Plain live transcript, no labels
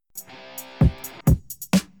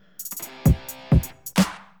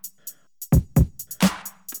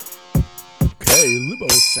Okay, Libo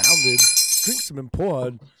sounded. Drink some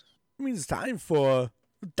import. It means it's time for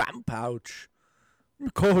the Damn Pouch. I'm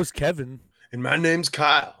your co-host Kevin. And my name's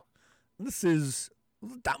Kyle. And this is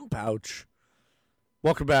the Damn Pouch.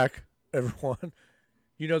 Welcome back, everyone.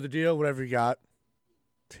 You know the deal. Whatever you got,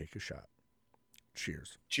 take a shot.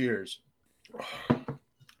 Cheers. Cheers.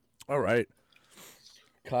 All right.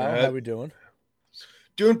 Kyle, how we doing?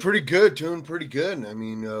 Doing pretty good. I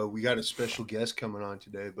mean, we got a special guest coming on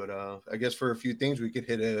today, but I guess for a few things we could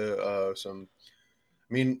hit some.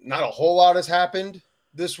 I mean, not a whole lot has happened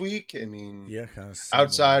this week. I mean, yeah, kind of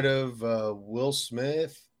outside of Will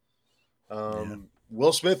Smith.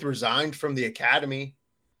 Will Smith resigned from the Academy.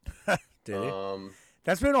 Did he?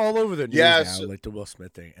 That's been all over the news now, like the Will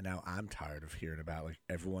Smith thing, and now I'm tired of hearing about like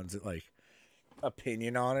everyone's like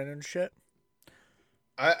opinion on it and shit.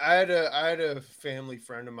 I had a family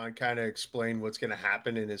friend of mine kind of explain what's going to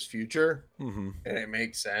happen in his future, and it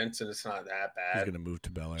makes sense, and it's not that bad. He's going to move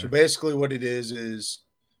to Bel Air. So basically, what it is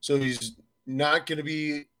so he's not going to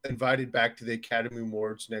be invited back to the Academy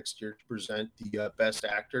Awards next year to present the Best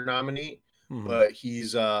Actor nominee, but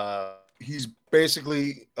he's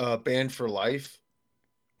basically banned for life.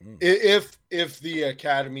 If the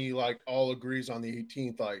Academy like all agrees on the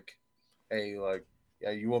 18th, like, hey, like, yeah,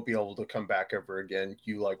 you won't be able to come back ever again.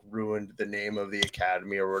 You like ruined the name of the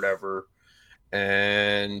Academy or whatever.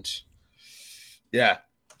 And yeah.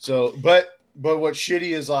 So, but what's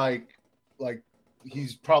shitty is like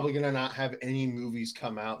he's probably going to not have any movies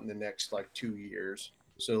come out in the next like 2 years.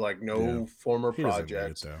 So like no former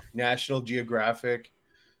projects, National Geographic,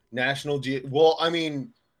 well, I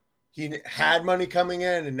mean, he had money coming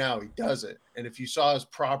in and now he doesn't. And if you saw his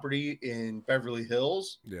property in Beverly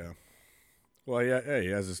Hills, well, yeah, he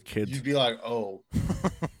has his kids. You'd be like, oh.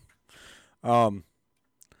 Yeah.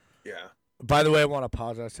 By the way, I want to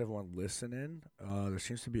apologize to everyone listening. There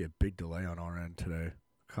seems to be a big delay on our end today.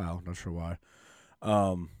 Kyle, not sure why. I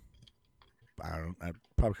don't know.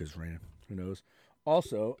 Probably because it's raining. Who knows?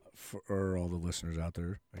 Also, for all the listeners out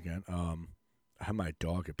there, again, I have my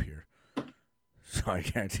dog up here. So I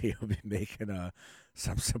guarantee he'll be making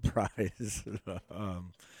some surprise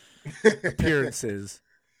appearances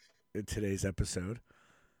in today's episode.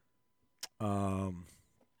 But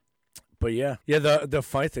yeah, the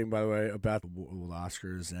funny thing, by the way, about the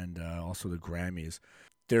Oscars and also the Grammys,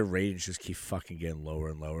 their ratings just keep fucking getting lower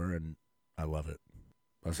and lower, and I love it.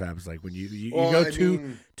 That's what happens. Like when you go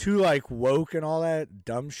too like woke and all that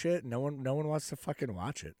dumb shit, no one wants to fucking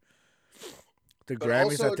watch it. The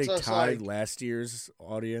Grammys, I think, tied last year's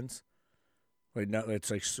audience. Like, no,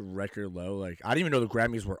 it's like record low. Like, I didn't even know the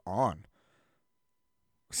Grammys were on.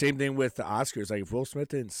 Same thing with the Oscars. Like, if Will Smith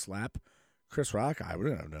didn't slap Chris Rock, I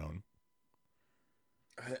wouldn't have known.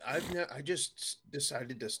 I just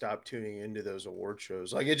decided to stop tuning into those award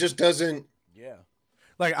shows. Like, it just doesn't. Yeah.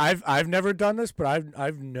 Like, I've never done this, but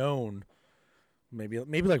I've known maybe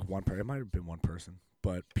like one person. It might have been one person,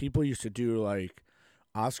 but people used to do like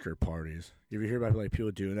Oscar parties. You ever hear about like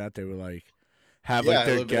people doing that? They would like have like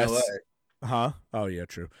their guests. Huh? Oh yeah,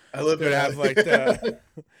 true. I live in have like the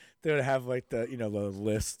they would have like the the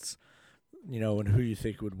lists, and who you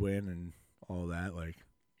think would win and all that. Like,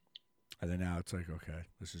 and then now it's like, okay,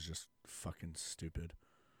 this is just fucking stupid.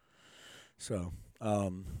 So,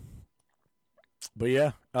 but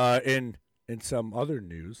yeah, in some other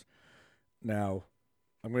news, now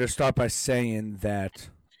I'm going to start by saying that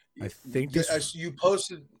I think this. You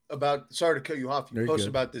posted about. Sorry to cut you off. You posted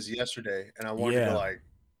about this yesterday, and I wanted to like.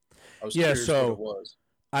 I was curious what it was.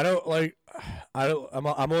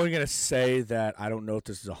 I'm only gonna say that I don't know if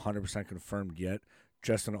this is 100% confirmed yet,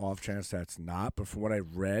 just on the off chance that's not. But from what I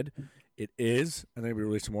read, it is, and then we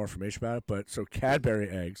released some more information about it. But so Cadbury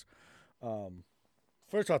eggs.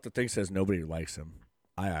 First off, the thing says nobody likes them.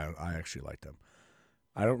 I actually like them.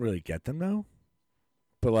 I don't really get them though,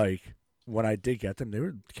 but like when I did get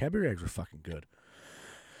them, Cadbury eggs were fucking good,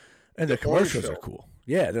 and the commercials are cool.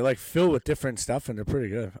 Yeah, they're like filled with different stuff, and they're pretty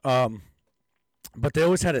good. But they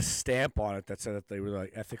always had a stamp on it that said that they were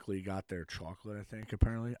like ethically got their chocolate. I think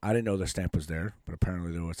apparently I didn't know the stamp was there, but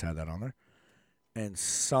apparently they always had that on there. And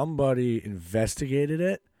somebody investigated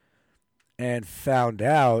it and found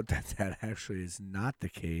out that that actually is not the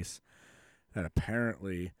case. That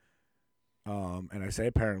apparently, and I say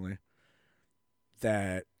apparently,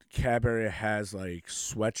 that Cadbury has like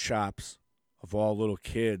sweatshops of all little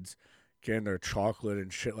kids getting their chocolate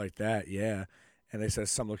and shit like that. Yeah. And they said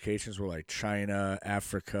some locations were like China,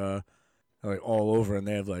 Africa, like all over, and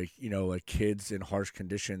they have like like kids in harsh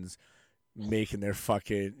conditions making their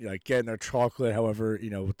fucking like getting their chocolate, however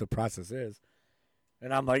what the process is.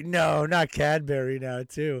 And I'm like, no, not Cadbury now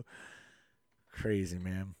too. Crazy,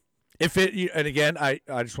 man. If it and again, I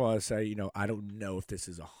just want to say, I don't know if this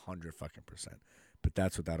is 100%, but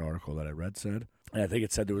that's what that article that I read said, and I think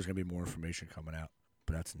it said there was gonna be more information coming out.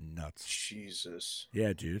 But that's nuts. Jesus.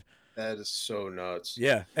 Yeah, dude. That is so nuts.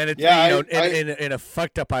 Yeah, and it's in a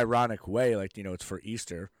fucked up, ironic way. Like it's for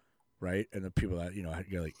Easter, right? And the people that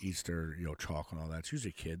get like Easter, chalk and all that. It's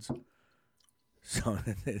usually kids. So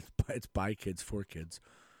it's by kids for kids,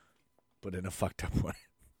 but in a fucked up way.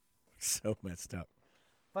 So messed up.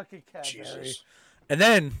 Fucking Cadbury. Jesus. And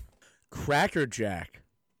then Cracker Jack.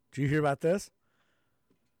 Did you hear about this?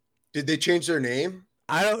 Did they change their name?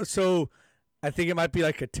 So I think it might be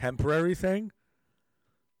like a temporary thing,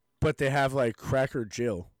 but they have like Cracker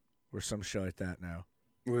Jill or some shit like that now.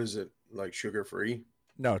 What is it, like sugar free?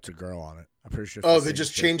 No, it's a girl on it. I'm pretty sure. Oh, they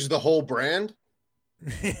just changed the whole brand?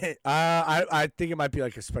 I think it might be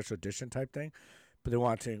like a special edition type thing, but they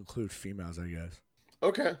want to include females, I guess.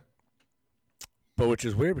 Okay. But which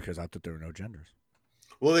is weird because I thought there were no genders.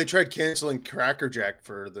 Well, they tried canceling Cracker Jack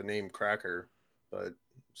for the name Cracker, but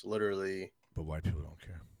it's literally. But white people don't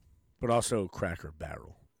care. But also Cracker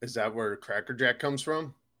Barrel. Is that where Cracker Jack comes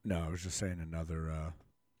from? No, I was just saying another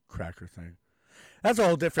cracker thing. That's a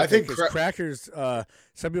whole different thing. Because crackers,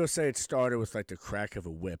 some people say it started with like the crack of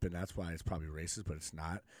a whip, and that's why it's probably racist, but it's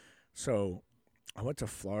not. So I went to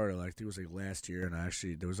Florida, like it was like last year,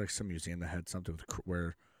 and there was like some museum that had something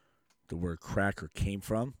where the word cracker came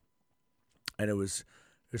from, and it was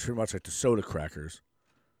pretty much like the soda crackers.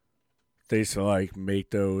 They used to like make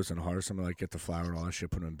those and harvest them and like get the flour and all that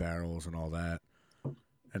shit, put them in barrels and all that.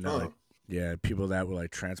 And then people that would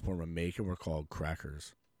like transport them and make them were called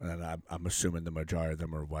crackers. And I'm assuming the majority of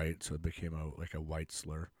them are white, so it became a white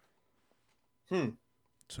slur.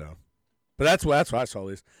 So, but that's why I saw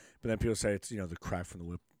these. But then people say it's the crack from the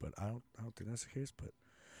whip, but I don't think that's the case. But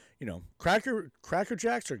Cracker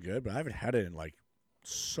Jacks are good, but I haven't had it in like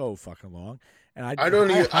so fucking long, and I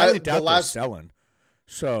highly doubt they're selling.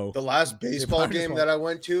 So the last baseball game that I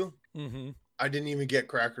went to, mm-hmm. I didn't even get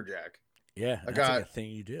Cracker Jack. Yeah, that's like a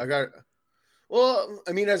thing you did. Well,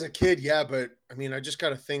 I mean, as a kid, yeah, but I mean, I just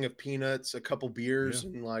got a thing of peanuts, a couple beers,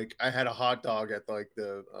 and like I had a hot dog at like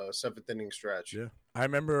the seventh inning stretch. Yeah, I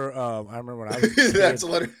remember when I was a kid, that's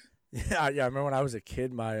literally. Yeah. I remember when I was a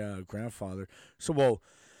kid, my grandfather. So,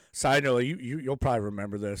 side note, you'll probably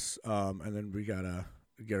remember this, and then we gotta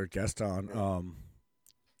get our guest on.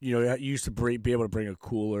 You used to be able to bring a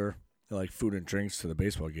cooler, like food and drinks to the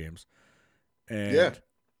baseball games, and yeah.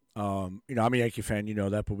 I'm a Yankee fan,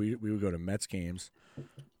 that, but we would go to Mets games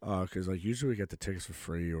because like usually we get the tickets for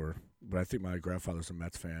free, but I think my grandfather's a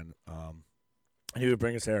Mets fan, and he would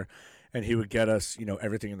bring us there, and he would get us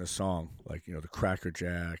everything in the song, like the Cracker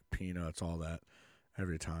Jack, peanuts, all that,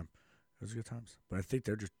 every time. It was good times, but I think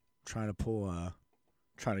they're just trying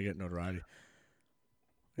to get notoriety.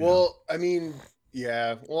 Well, I mean,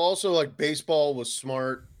 yeah. Well, also like baseball was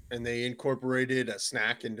smart, and they incorporated a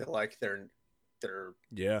snack into like their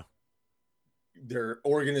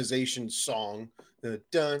organization song. The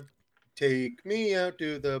done, take me out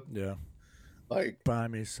to the like buy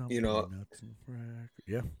me some peanuts and crack.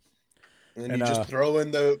 Yeah, and then you just throw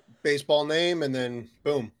in the baseball name, and then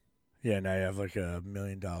boom. Yeah, now you have like $1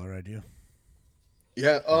 million idea.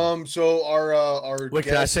 Yeah. So our wait,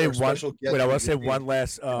 can I say one? Wait, I want to say be... one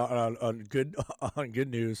last on good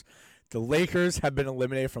news. The Lakers have been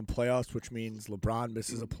eliminated from playoffs, which means LeBron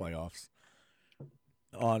misses the playoffs.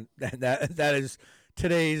 And that is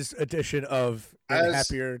today's edition of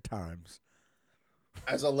Happier Times.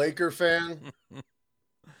 As a Laker fan,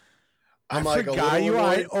 I'm like a guy you are.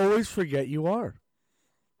 I always forget you are.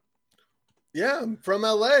 Yeah, I'm from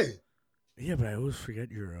LA. Yeah, but I always forget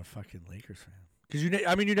you're a fucking Lakers fan. Because you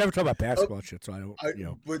never talk about basketball shit, so I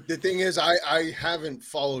don't. But the thing is, I haven't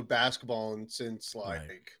followed basketball since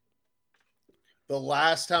the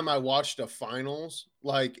last time I watched a finals,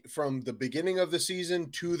 like from the beginning of the season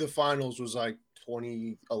to the finals, was like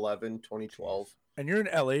 2011, 2012. And you're an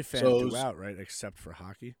LA fan throughout, right? Except for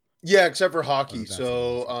hockey. Yeah, except for hockey.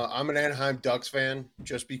 So I'm an Anaheim Ducks fan,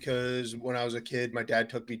 just because when I was a kid, my dad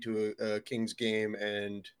took me to a Kings game,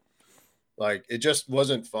 and like it just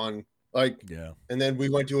wasn't fun. Like, yeah. And then we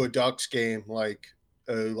went to a Ducks game like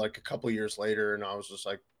a couple years later, and I was just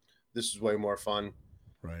like, this is way more fun.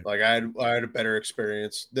 Right. Like I had a better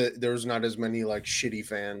experience. There was not as many like shitty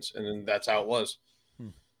fans, and then that's how it was.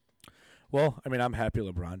 Well, I mean, I'm happy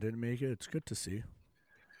LeBron didn't make it. It's good to see.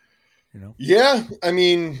 You know? Yeah, I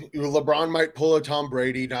mean, LeBron might pull a Tom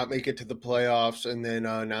Brady, not make it to the playoffs, and then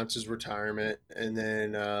announce his retirement, and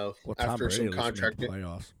then Well, Tom after Brady some at least made contract. the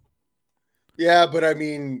playoffs. Yeah, but I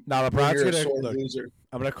mean, Now when LeBron's you're a gonna sore look. loser,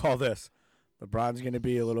 I'm gonna call this. LeBron's gonna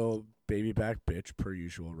be a little baby back bitch per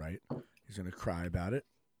usual, right? He's gonna cry about it,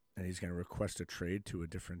 and he's gonna request a trade to a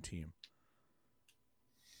different team.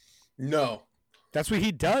 no. That's what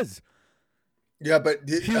he does. Yeah, but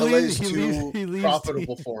LA's too he leaves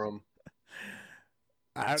profitable for him.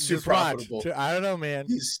 Too just watch. profitable. I don't know, man.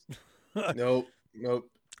 He's nope.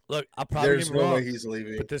 Look, I'll probably There's get me no wrong, way he's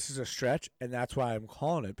leaving. but this is a stretch, and that's why I'm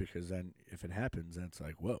calling it, because then if it happens, then it's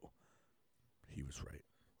like, whoa, he was right.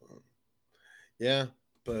 Yeah,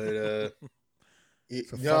 but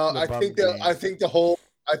So no, fuck I LeBron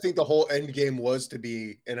think the whole end game was to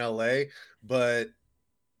be in LA, but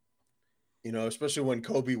especially when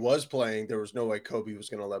Kobe was playing, there was no way Kobe was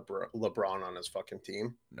going to let LeBron on his fucking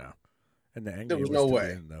team. No, and the end There game was was no to way.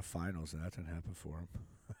 be in the finals, and that didn't happen for him.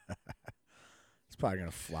 It's probably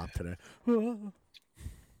gonna flop today.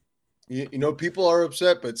 People are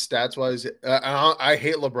upset, but stats wise, I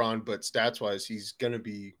hate LeBron, but stats wise, he's gonna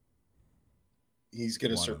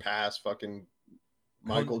surpass fucking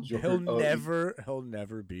Michael Jordan. He'll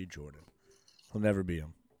never be Jordan. He'll never be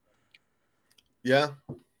him. Yeah.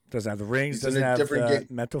 Doesn't have the rings, He's doesn't in a have different the game.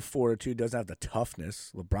 mental fortitude, doesn't have the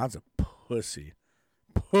toughness. LeBron's a pussy.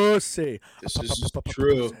 Pussy. This is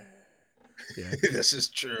true. Yeah. This is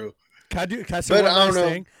true. Can I say one last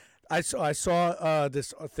thing? I saw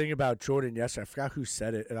this thing about Jordan yesterday. I forgot who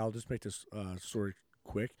said it, and I'll just make this story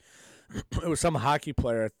quick. It was some hockey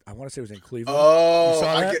player. I want to say it was in Cleveland. Oh,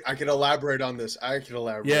 I can elaborate on this. On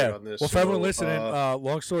this. Well, for everyone listening,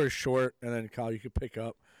 long story short, and then Kyle, you could pick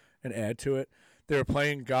up and add to it. They were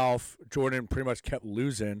playing golf. Jordan pretty much kept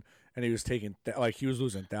losing, and he was taking he was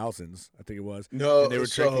losing thousands, I think it was. No, and they were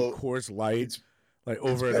drinking Coors Light, over and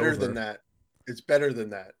over. Better than that. It's better than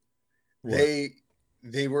that. What?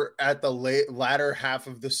 They were at the latter half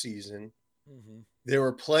of the season. Mm-hmm. They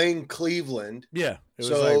were playing Cleveland. Yeah, it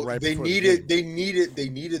was right they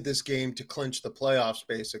needed this game to clinch the playoffs,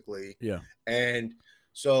 basically. Yeah, and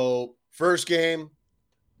so first game,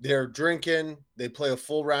 they're drinking. They play a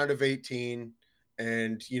full round of 18,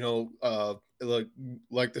 and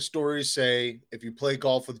like the stories say, if you play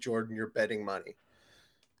golf with Jordan, you're betting money.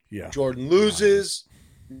 Yeah, Jordan loses.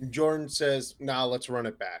 Jordan says, "Nah, let's run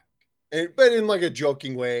it back," but in like a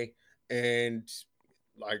joking way, and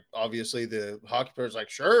obviously the hockey player's like,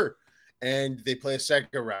 "Sure," and they play a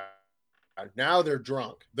second round. Now they're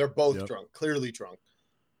drunk. They're both drunk, clearly drunk.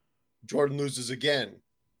 Jordan loses again.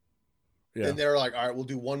 Yeah. And they're like, all right, we'll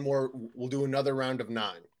do another round of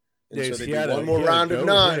 9. And so they do one more round of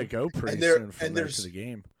 9. And they're to the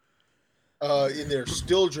game. And they're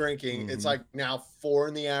still drinking. It's like now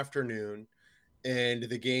 4 p.m, and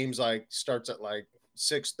the game's starts at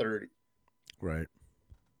 6:30. Right.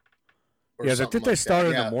 Yeah, I think they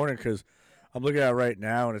started in the morning, because I'm looking at it right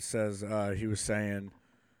now, and it says he was saying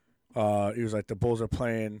he was like, the Bulls are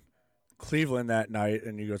playing Cleveland that night,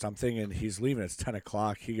 and he goes, I'm thinking he's leaving. It's 10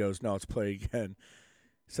 o'clock. He goes, no, let's play again.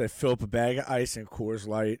 He said, fill up a bag of ice and Coors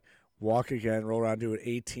Light, walk again, roll around, do it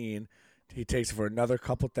 18. He takes it for another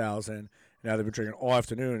couple thousand. Now they've been drinking all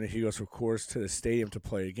afternoon, and he goes, of course, to the stadium to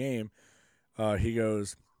play a game. He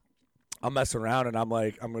goes, I'm messing around, and I'm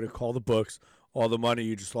like, I'm going to call the books. All the money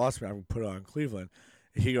you just lost me, I'm going to put it on Cleveland.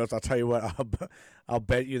 He goes, I'll tell you what, I'll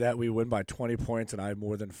bet you that we win by 20 points, and I have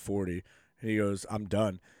more than 40. And he goes, I'm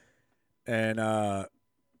done. And,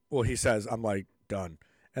 he says, I'm like, done.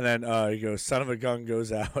 And then he goes, son of a gun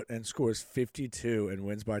goes out and scores 52 and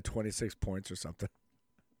wins by 26 points or something.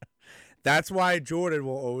 That's why Jordan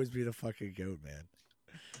will always be the fucking GOAT, man.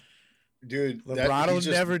 Dude, LeBron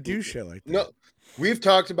will never do shit like that. No, we've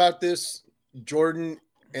talked about this. Jordan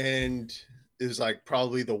is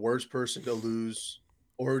probably the worst person to lose,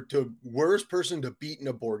 or the worst person to beat in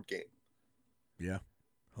a board game. Yeah,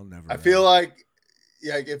 he'll never. I feel like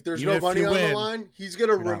if there's no money on the line, he's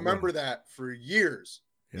gonna remember that for years.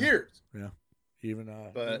 Yeah. Years. Yeah. Even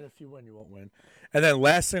if you win, you won't win. And then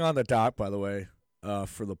last thing on the doc, by the way,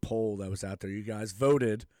 for the poll that was out there, you guys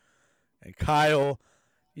voted, and Kyle,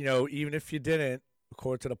 even if you didn't,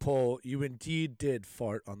 according to the poll, you indeed did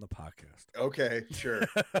fart on the podcast. Okay, sure.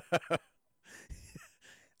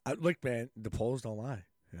 Look, man, the polls don't lie.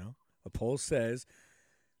 The poll says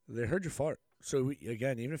they heard you fart. So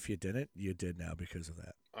again, even if you didn't, you did now because of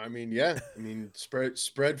that. I mean, yeah.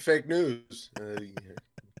 Spread fake news.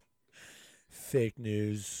 Fake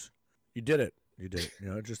news. You did it. You did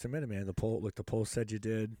it. Just a minute, man. The poll said you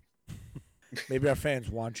did. Maybe our fans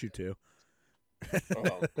want you to.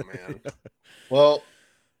 Oh man. Well,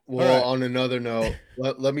 Well, right. on another note,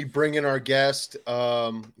 let me bring in our guest.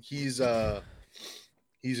 He's a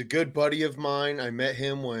good buddy of mine. I met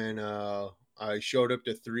him when I showed up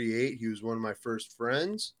to 3-8. He was one of my first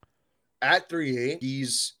friends at 3-8.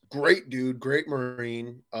 He's great dude, great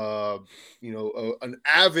Marine. An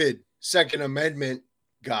avid Second Amendment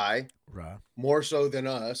guy, Right. more so than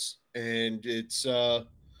us. And it's going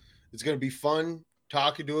to be fun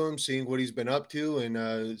talking to him, seeing what he's been up to,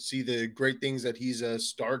 and see the great things that he's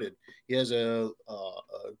started. He has a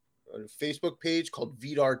Facebook page called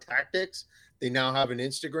Vidar Tactics. They now have an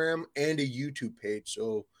Instagram and a YouTube page.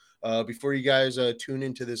 So before you guys tune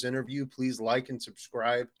into this interview, please like and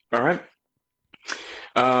subscribe. All right.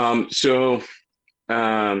 I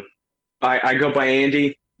go by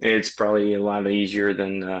Andy. It's probably a lot easier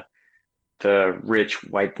than the rich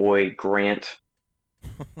white boy Grant,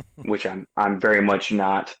 which I'm very much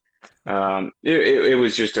not. It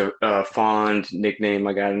was just a fond nickname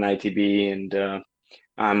I got in ITB, and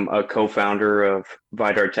I'm a co-founder of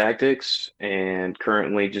Vidar Tactics, and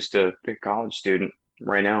currently just a college student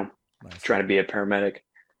right now, trying to be a paramedic.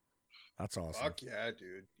 That's awesome. Fuck yeah,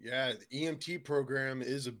 dude. Yeah, the EMT program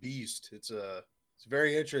is a beast. It's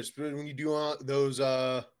very interesting when you do those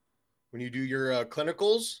when you do your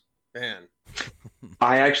clinicals, man.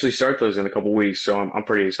 I actually start those in a couple weeks, so I'm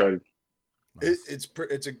pretty excited. Nice. It's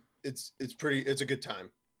a good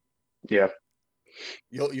time. Yeah,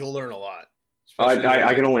 you'll learn a lot.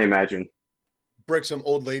 I can only imagine. Break some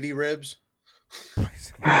old lady ribs.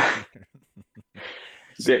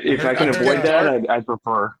 If I can avoid that, I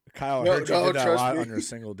prefer. Kyle, I heard you did that a lot on your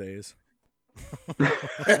single days.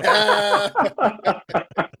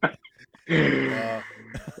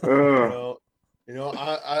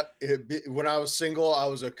 When I was single, I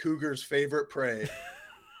was a cougar's favorite prey.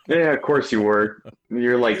 Yeah, of course you were.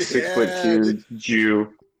 You're like 6'2"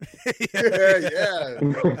 Jew. Yeah.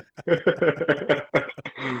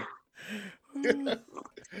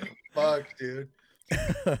 Fuck, dude.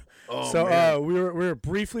 We were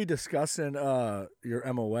briefly discussing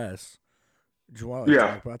your MOS. Do you want to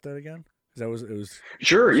talk about that again? It was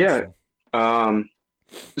sure, yeah.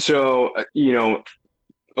 So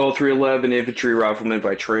 0311 infantry rifleman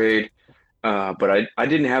by trade, but I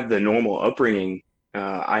didn't have the normal upbringing.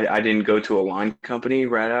 I didn't go to a line company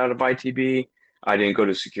right out of ITB. I didn't go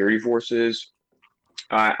to security forces.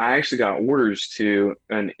 I actually got orders to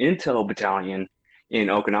an intel battalion in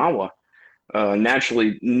Okinawa.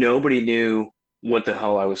 Naturally, nobody knew what the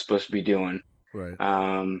hell I was supposed to be doing. Right.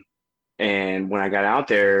 And when I got out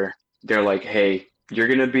there, they're like, "Hey, you're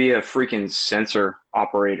gonna be a freaking sensor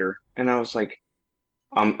operator," and I was like,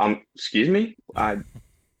 excuse me,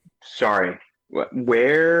 sorry.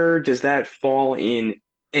 Where does that fall in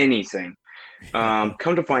anything?"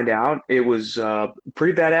 Come to find out, it was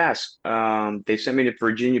pretty badass. They sent me to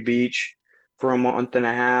Virginia Beach for a month and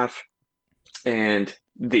a half, and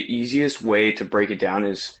the easiest way to break it down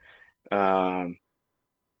is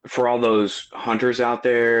for all those hunters out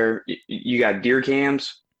there, you got deer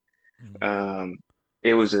cams.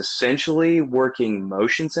 It was essentially working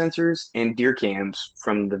motion sensors and deer cams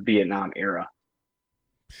from the Vietnam era.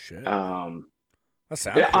 Shit. That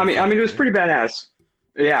sounds I mean, it was pretty badass.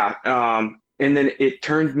 Yeah. And then it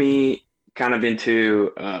turned me kind of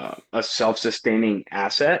into a self-sustaining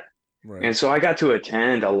asset. Right. And so I got to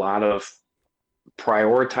attend a lot of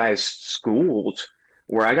prioritized schools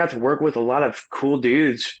where I got to work with a lot of cool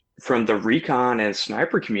dudes from the recon and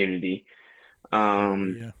sniper community.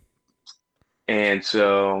 And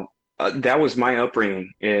so that was my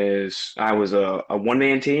upbringing. Is I was a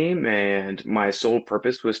one-man team, and my sole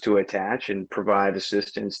purpose was to attach and provide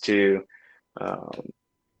assistance to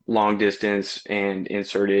long distance and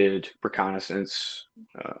inserted reconnaissance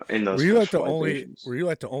in those. Were you like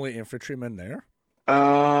the only infantryman there?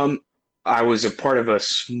 I was a part of a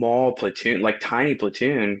small platoon, like tiny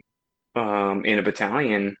platoon, in a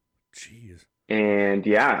battalion. Jeez. And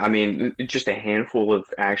yeah, I mean, just a handful of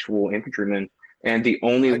actual infantrymen, and the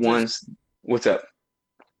only ones. What's up?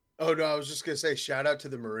 Oh no, I was just gonna say, shout out to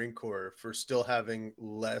the Marine Corps for still having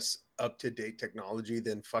less up-to-date technology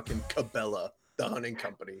than fucking Cabela, the hunting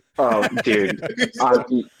company. Oh, dude.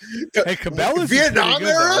 Hey, Cabela's Vietnam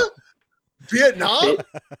era? Vietnam?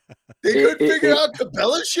 They couldn't figure out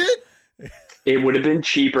Cabela shit? It would have been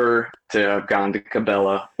cheaper to have gone to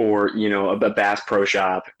Cabela or, a Bass Pro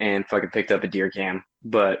Shop and fucking picked up a deer cam.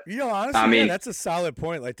 But honestly, I mean, that's a solid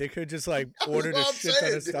point. Like, they could just ordered a shit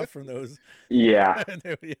ton of stuff from those. Yeah.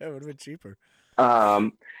 It would have been cheaper.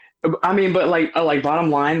 I mean, but like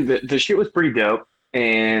bottom line, the shit was pretty dope,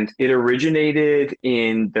 and it originated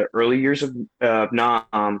in the early years of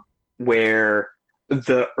Nam, where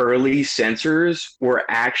the early sensors were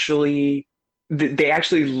actually they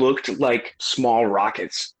actually looked like small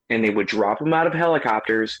rockets, and they would drop them out of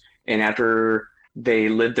helicopters, and after they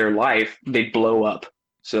lived their life, they'd blow up.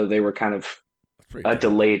 So they were kind of That's pretty a dope.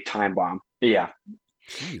 delayed time bomb. Yeah,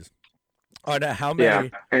 Jeez. Oh, now yeah,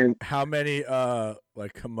 and how many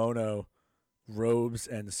like kimono robes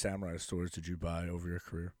and samurai swords did you buy over your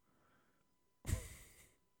career?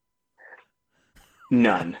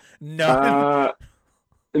 none. None. Uh,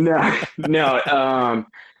 no, no.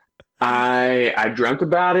 I dreamt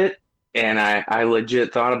about it, and I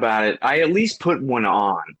legit thought about it. I at least put one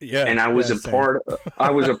on, Yeah, and I was yeah, a same. part. I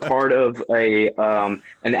was a part of a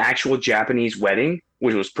an actual Japanese wedding,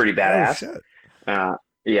 which was pretty Oh badass. shit. Uh,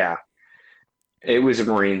 yeah, it was a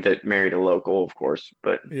Marine that married a local, of course,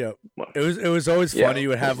 but Yeah. well, It was always yeah. funny. You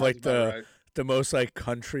would have Sounds like about right. the most like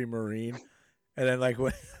country marine, and then like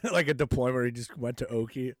when, like a deployment where he just went to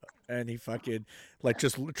Oki and he fucking like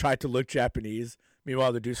just tried to look Japanese.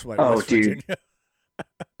 Meanwhile, the dude's from like Oh, West dude, Virginia.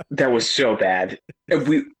 that was so bad.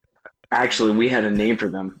 We had a name for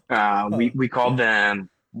them. Huh. We called them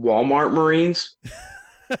Walmart Marines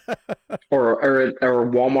or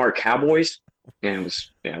Walmart Cowboys. And it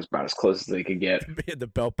was about as close as they could get. The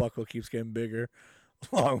belt buckle keeps getting bigger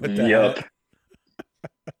along with the Yup. hat.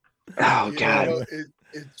 Oh God. Anyway.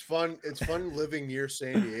 It's fun. It's fun living near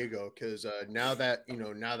San Diego because now that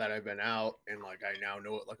I've been out and like I now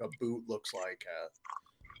know what like a boot looks like.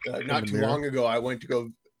 Not the too mirror? long ago, I went to go.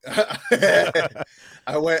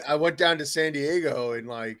 I went down to San Diego and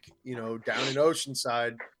like down in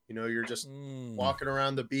Oceanside. You're just walking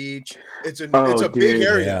around the beach. It's Oh, a big dude.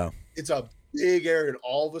 area. Yeah. It's a big area, and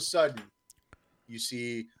all of a sudden, you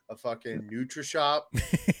see a fucking NutriShop The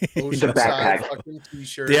Oceanside backpack. fucking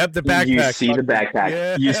t-shirt. Yep, the backpack. You see the backpack.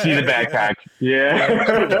 Yeah. You see the backpack.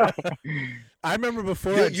 Yeah. I remember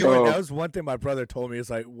before You- I you- joined, Oh. that was one thing my brother told me. Is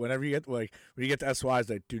like whenever you get when you get to SYs,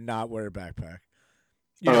 like do not wear a backpack.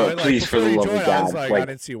 You know, Oh, and, like please, for before the you love of joined, I was God. like, I Like,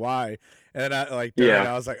 didn't see why, and then I like during,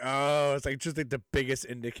 yeah. I was like, oh, it's like just like the biggest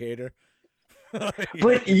indicator. You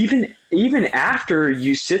But know? even after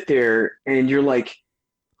you sit there and you're like,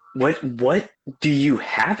 what do you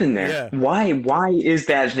have in there? Yeah. Why is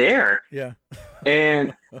that there? Yeah.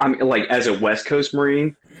 And I'm like, as a West Coast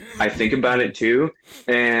Marine, I think about it too,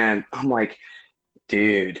 and I'm like,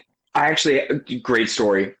 dude, I actually great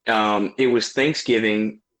story. It was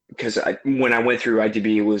Thanksgiving because when I went through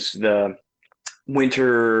IDB, it was the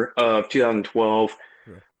winter of 2012,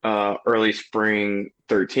 early spring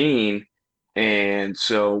 13, and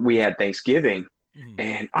so we had Thanksgiving,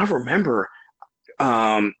 and I remember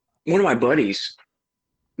one of my buddies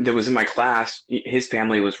that was in my class, his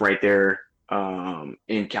family was right there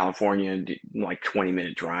in California, like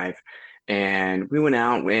 20-minute drive. And we went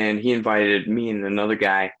out and he invited me and another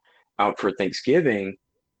guy out for Thanksgiving.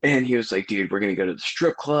 And he was like, dude, we're going to go to the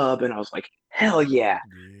strip club. And I was like, hell yeah.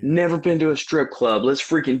 Yeah. Never been to a strip club. Let's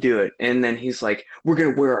freaking do it. And then he's like, we're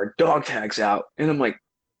going to wear our dog tags out. And I'm like,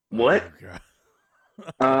 what?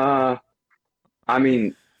 Oh, God. I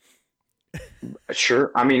mean,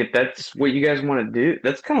 sure. I mean, if that's what you guys want to do,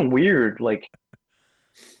 that's kind of weird. Like,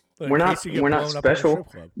 But we're in not case you get we're not blown up in a special.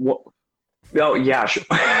 strip club. What? Oh yeah, sure.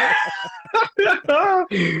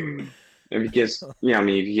 If you get, I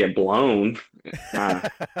mean, if you get blown,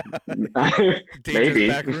 Dangerous maybe.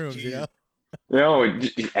 back rooms, you know. No,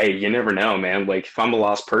 hey, you never know, man. Like, if I'm a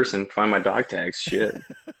lost person, find my dog tags. Shit.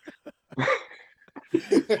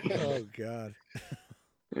 Oh God.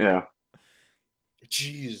 Yeah.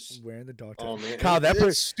 Jeez. Wearing the dog tag. Oh man, Kyle,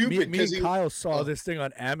 it's stupid. me and Kyle saw this thing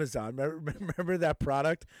on Amazon. Remember that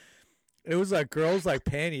product? It was like girls like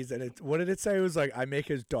panties, and what did it say? It was like I make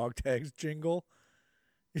his dog tags jingle.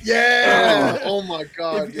 Yeah. Oh my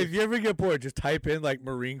God. If you ever get bored, just type in like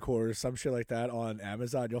Marine Corps or some shit like that on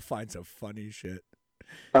Amazon. You'll find some funny shit.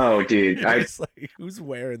 Oh, dude, It's like, who's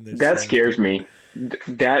wearing this? that shit? scares me.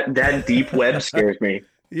 That deep web scares me.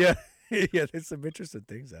 Yeah, yeah. There's some interesting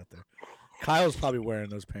things out there. Kyle's probably wearing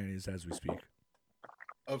those panties as we speak.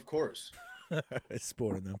 Of course.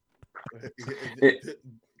 Sporting them.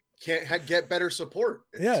 Can't get better support.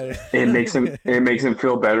 Yeah. It makes him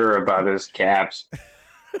feel better about his calves.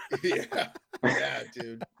 Yeah,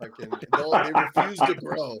 dude. They refuse to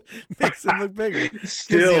grow. Makes them look bigger.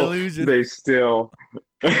 Still, the illusion. they still.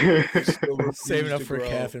 They still refuse Saving up to for grow.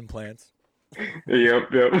 calf implants.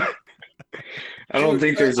 Yep. I don't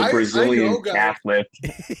think there's a Brazilian know, guys. calf lift.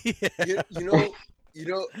 Yeah. You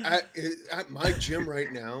know, at my gym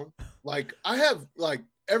right now, like I have like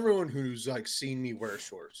everyone who's like seen me wear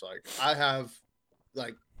shorts. Like I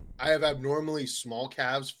have abnormally small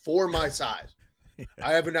calves for my size.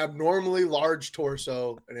 I have an abnormally large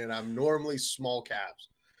torso and an abnormally small calves.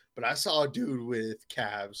 But I saw a dude with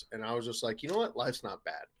calves, and I was just like, you know what? Life's not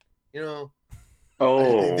bad. You know,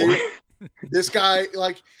 this guy,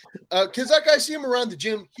 like, because that guy, see him around the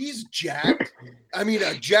gym, he's jacked. I mean,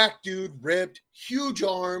 a jacked dude, ripped, huge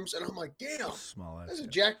arms. And I'm like, damn, Small that's a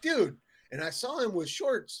jacked dude. And I saw him with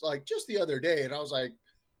shorts, like, just the other day. And I was like,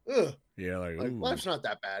 ugh. Yeah, like life's not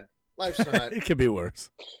that bad. Life's not. It could be worse.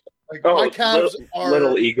 Like, my calves are.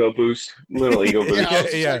 Little ego boost. Little ego boost.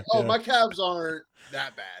 My calves aren't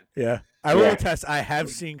that bad. Yeah. I will attest, I have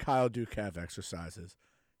seen Kyle do calf exercises.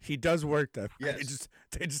 He does work them. Yes.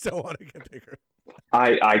 They just don't want to get bigger.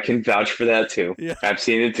 I can vouch for that too. Yeah. I've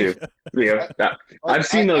seen it too. Yeah. I've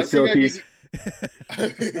seen those silkies.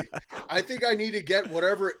 I think I need to get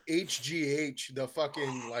whatever HGH the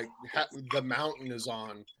fucking the mountain is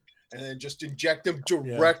on, and then just inject them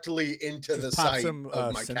directly into the site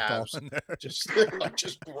of my calves. Just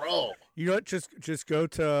bro. You know what? Just go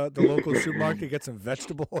to the local supermarket, get some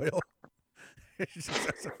vegetable oil.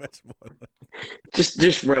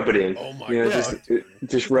 Just rub it in. Oh my god!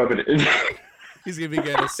 Just rub it in. He's gonna be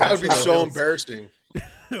getting essential. That would be so embarrassing.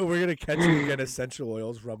 We're gonna catch you and get essential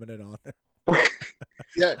oils, rubbing it on.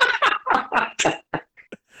 Yeah.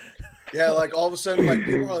 Yeah, like all of a sudden, like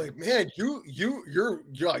people are like, "Man, you're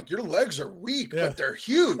like your legs are weak, but they're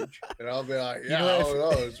huge." And I'll be like, "Yeah, I don't know,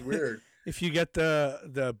 it's weird." If you get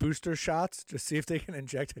the booster shots, just see if they can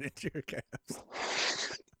inject it into your calves.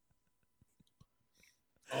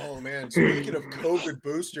 Oh man! Speaking of COVID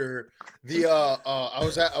booster, I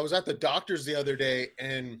was at the doctor's the other day,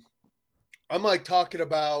 and I'm like talking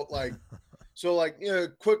about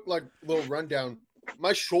quick little rundown.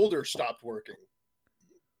 My shoulder stopped working.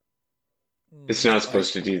 It's not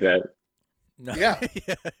supposed to do that. No. Yeah.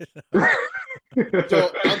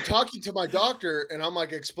 So I'm talking to my doctor, and I'm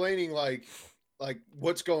like explaining like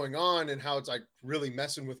what's going on and how it's like really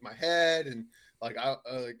messing with my head, and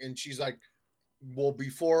and she's like, well,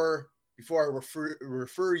 before I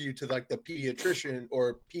refer you to like the pediatrician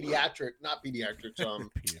or not pediatrics,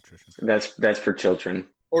 pediatrician. That's for children.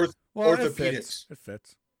 Or orthopedics. It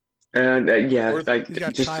fits.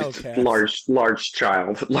 Just large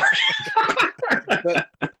child.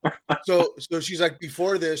 So she's like,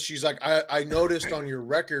 before this, she's like, I noticed on your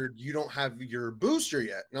record you don't have your booster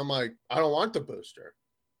yet, and I'm like, I don't want the booster.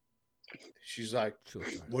 She's like,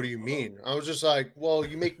 what do you mean? I was just like, well,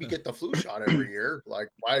 you make me get the flu shot every year. Like,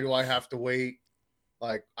 why do I have to wait?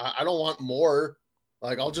 Like, I don't want more.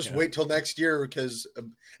 Like, I'll just wait till next year because,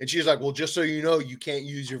 and she's like, well, just so you know, you can't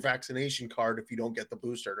use your vaccination card if you don't get the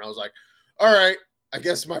booster. And I was like, all right, I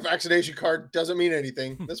guess my vaccination card doesn't mean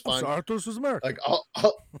anything. That's fine. This was America. Like,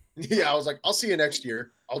 I was like, I'll see you next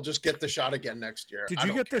year. I'll just get the shot again next year. Did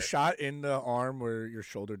you get the shot in the arm where your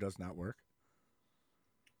shoulder does not work?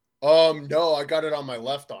 No, I got it on my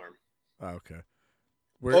left arm. Oh, okay.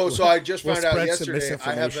 So I just found out yesterday.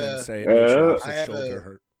 I have a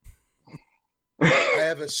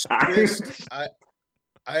cyst.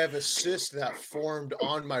 I have a cyst that formed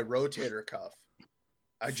on my rotator cuff.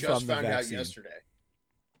 I just found out yesterday.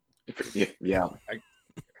 Yeah.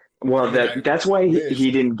 That's why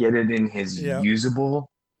he didn't get it in his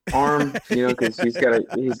usable arm, because he's got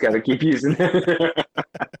to keep using it.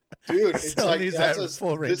 Dude, it's so like that's a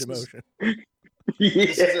full range of motion.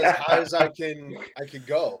 This is as high as I can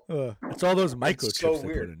go. It's all those microchips so they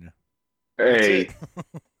weird. put in you. Hey.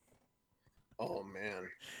 Oh man.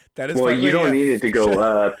 That is you don't need it to go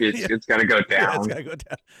up. It's got to go down. Yeah, it's got to go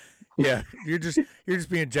down. Yeah, you're just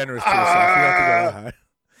being generous to yourself. You have to go that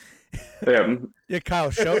high. Yeah,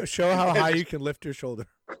 Kyle, show how high you can lift your shoulder.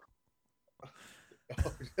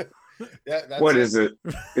 What is it?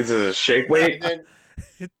 Is it a shake weight?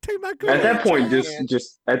 At that point,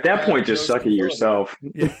 just suck it yourself.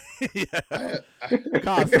 Yeah.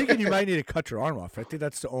 Kyle, I'm thinking you might need to cut your arm off. I think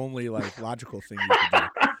that's the only logical thing you can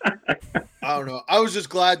do. I don't know. I was just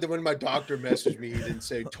glad that when my doctor messaged me, he didn't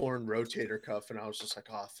say torn rotator cuff, and I was just like,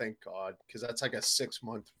 oh, thank God, because that's like a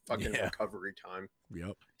 6-month fucking recovery time.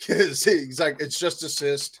 Yep. Because he's like, it's just a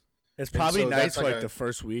cyst. It's probably nice the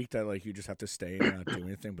first week that you just have to stay and not do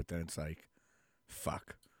anything, but then it's like,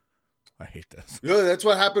 fuck. I hate this. Yeah, that's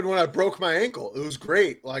what happened when I broke my ankle. It was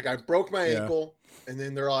great. Like, I broke my ankle, and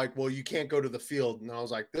then they're like, well, you can't go to the field. And I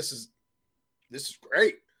was like, this is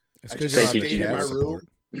great. It's I just stayed in my room.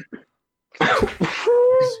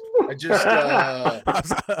 I just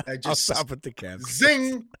I'll stop with the cab.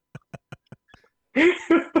 Zing.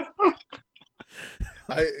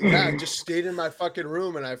 I just stayed in my fucking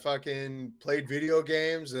room and I fucking played video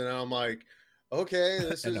games, and I'm like, Okay,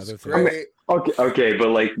 this is Another thing. great. Okay, but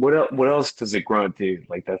like, what else does a grunt do?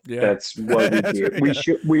 Like that's what we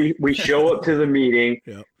do. We show up to the meeting,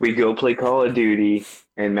 Yep. we go play Call of Duty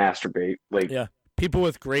and masturbate. Like, Yeah. People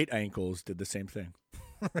with great ankles did the same thing.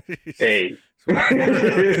 hey,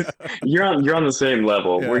 you're on the same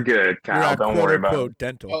level. Yeah. We're good, You're Kyle. at Don't quote worry about unquote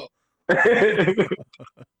dental. it.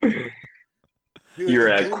 Dude, You're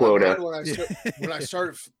it at blew my quota. mind when I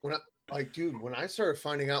started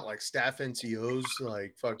finding out like staff NCOs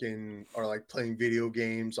like fucking are like playing video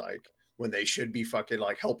games like when they should be fucking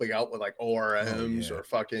like helping out with like ORMs or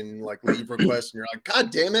fucking like leave requests, and you're like,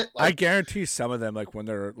 God damn it! Like, I guarantee some of them, like when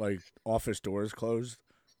their like office doors closed,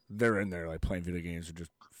 they're in there like playing video games or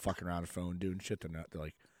just fucking around the phone doing shit. They're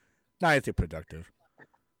like not anything productive.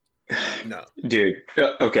 no, Dude.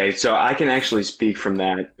 Okay, so I can actually speak from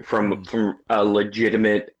that from a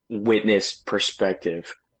legitimate witness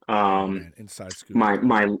perspective. Man, inside scoop.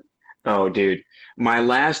 Oh dude, my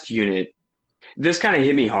last unit. This kind of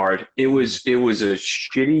hit me hard. It was a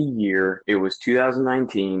shitty year. It was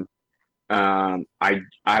 2019. I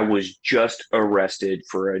was just arrested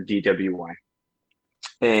for a DWI,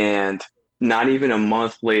 and not even a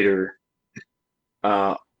month later,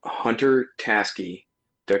 Hunter Taskey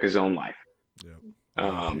took his own life. Yep.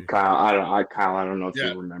 Kyle, I don't know if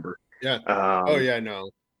you remember. Yeah. No.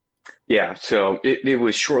 Yeah. So it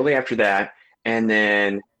was shortly after that, and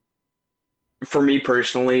then for me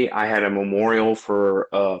personally, I had a memorial for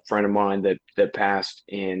a friend of mine that passed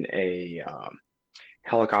in a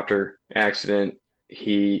helicopter accident.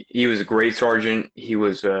 He was a great sergeant. He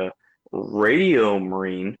was a radio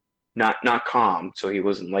marine, not comm, so he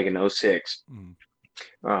wasn't like an 06.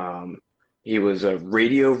 He was a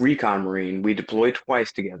radio recon marine. We deployed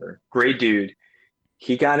twice together. Great dude.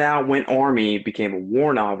 He got out, went Army, became a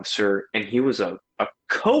warrant officer, and he was a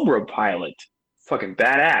Cobra pilot. Fucking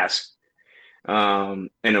badass.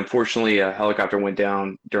 And unfortunately, a helicopter went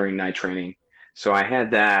down during night training. So I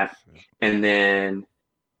had that. And then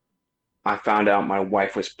I found out my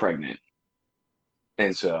wife was pregnant.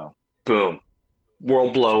 And so, boom,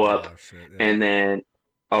 world blow up. Oh, shit, yeah.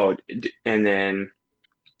 And then,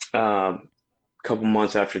 a couple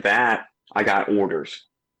months after that, I got orders.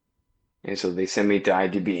 And so they sent me to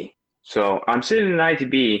IDB. So I'm sitting in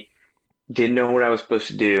IDB, didn't know what I was supposed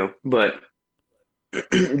to do, but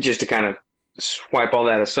just to kind of swipe all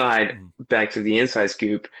that aside, back to the inside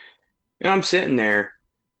scoop, and I'm sitting there,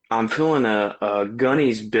 I'm filling a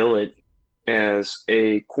gunny's billet as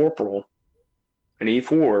a corporal, an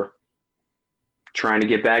E4, trying to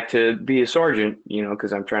get back to be a sergeant,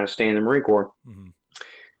 because I'm trying to stay in the Marine Corps.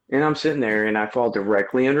 And I'm sitting there, and I fall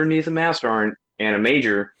directly underneath a master sergeant and a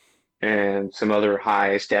major and some other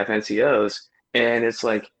high staff NCOs. And it's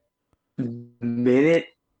like, the minute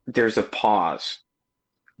there's a pause,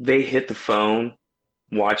 they hit the phone,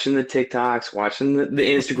 watching the TikToks, watching the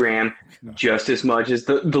Instagram just as much as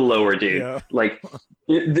the lower dude. Yeah. Like,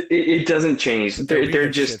 it doesn't change. They're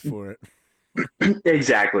just for it.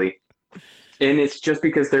 Exactly. And it's just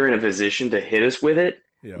because they're in a position to hit us with it.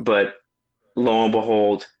 Yeah. But lo and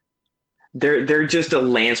behold, they're just a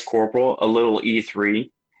lance corporal, a little E3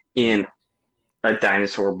 in a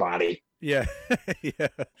dinosaur body. Yeah. Yeah.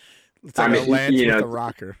 It's like a lance with a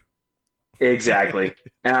rocker. Exactly.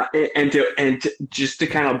 And just to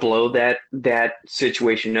kind of blow that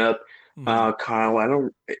situation up, Kyle,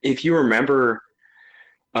 if you remember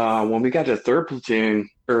when we got to 3rd platoon,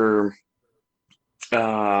 or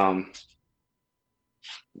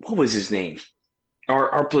what was his name?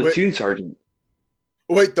 Our platoon sergeant.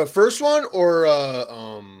 Wait, the first one or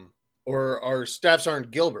our staff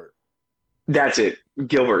sergeant Gilbert? That's it,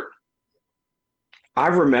 Gilbert. I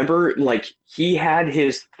remember, like, he had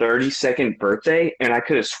his 32nd birthday, and I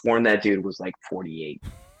could have sworn that dude was like 48.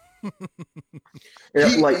 He had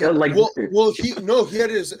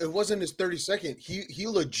his. It wasn't his 32nd. He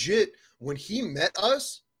legit, when he met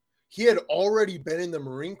us, he had already been in the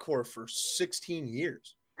Marine Corps for 16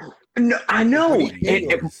 years. No, I know,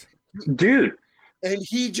 dude. And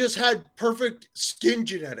he just had perfect skin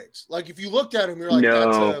genetics. Like, if you looked at him, you're like, no.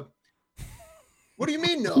 That's a. What do you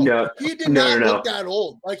mean no? He did not look that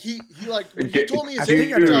old. Like he when he told me his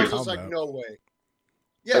age, I was just like, no way.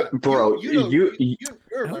 Yeah, bro, you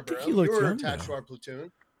remember him. You were attached to our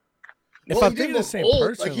platoon. If I'm thinking the same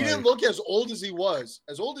person, like he didn't look as old as he was.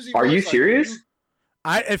 Are you serious?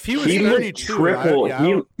 If he was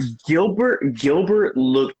 32, Gilbert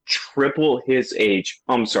looked triple his age.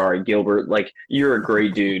 I'm sorry, Gilbert. Like, you're a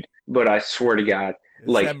great dude, but I swear to God. It's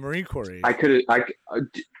like that Marine Corps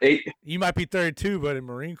age. You might be 32, but in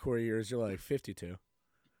Marine Corps years, you're like 52.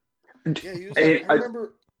 Yeah, he was like, I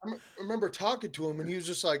remember talking to him, and he was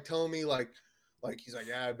just like telling me, like, Like, he's like,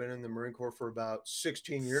 yeah, I've been in the Marine Corps for about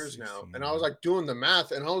 16 years now. 16, And I was like doing the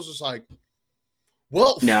math, and I was just like,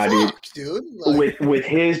 well, Nah, fuck, dude. Like, with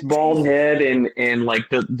his bald head and like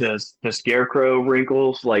the scarecrow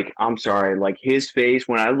wrinkles, like I'm sorry, like his face,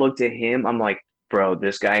 when I looked at him, I'm like, bro,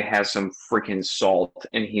 this guy has some freaking salt.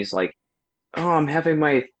 And he's like, oh, I'm having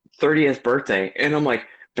my 30th birthday. And I'm like,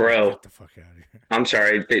 bro, Get the fuck out of here. I'm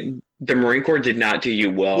sorry. The Marine Corps did not do you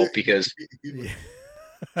well because, Yeah.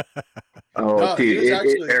 oh, no, he dude, was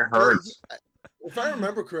actually, it hurts. if I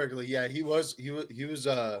remember correctly, yeah, he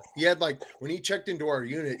had like, when he checked into our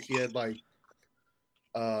unit, he had like,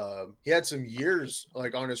 he had some years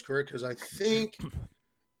like on his career, because I think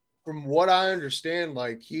from what I understand,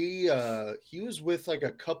 like he was with like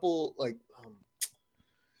a couple like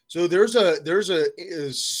so there's a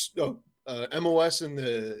MOS in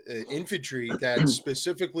the infantry that's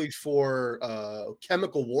specifically for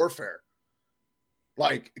chemical warfare,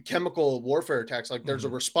 like chemical warfare attacks. Like there's a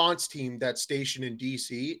response team that's stationed in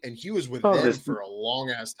DC, and he was with them for a long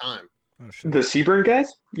ass time. Oh, shit. The Seaburn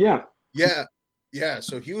guys? Yeah. Yeah.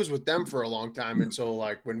 So he was with them for a long time, and so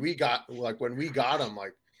like when we got him,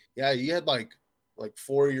 like, yeah, he had like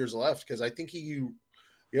 4 years left, because I think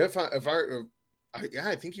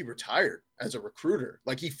I think he retired as a recruiter.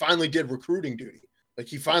 Like he finally did recruiting duty. Like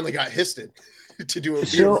he finally got histed to be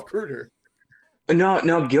a recruiter.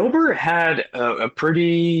 No, Gilbert had a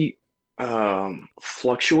pretty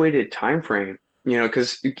fluctuated time frame, you know,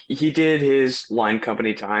 because he did his line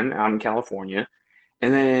company time out in California,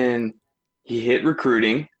 and then he hit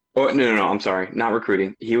recruiting. Oh, no, I'm sorry, not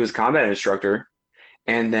recruiting. He was a combat instructor,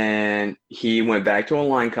 and then he went back to a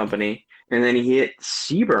line company, and then he hit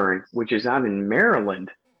Seaburn, which is out in Maryland,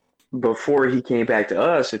 before he came back to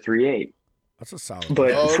us at 3-8. That's a solid.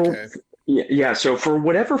 But okay. yeah, so for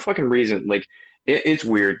whatever fucking reason, like it's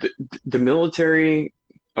weird. The military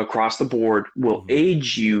across the board will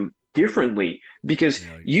age you differently, because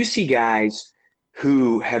you see guys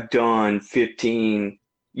who have done 15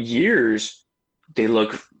 years, they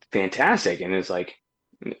look fantastic, and it's like,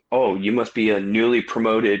 oh, you must be a newly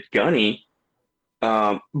promoted gunny.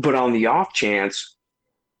 But on the off chance,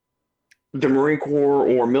 the Marine Corps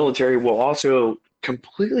or military will also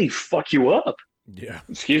completely fuck you up. Yeah.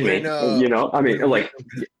 Excuse me. You know, I mean, like,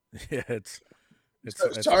 yeah, it's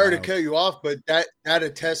sorry to cut you off, but that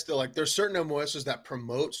attests to, like, there's certain MOSs that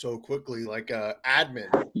promote so quickly, like admin.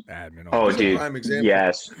 Oh, dude. Prime example.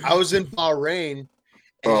 Yes. I was in Bahrain,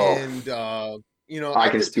 and you know, I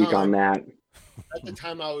can speak on that. At the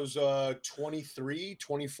time, I was 23,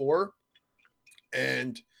 24,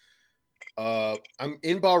 and I'm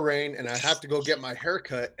in Bahrain, and I have to go get my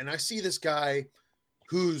haircut, and I see this guy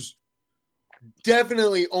who's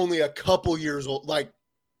definitely only a couple years old. Like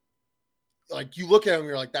you look at him,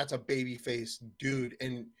 you're like, that's a baby face dude.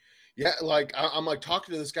 And yeah, like I'm like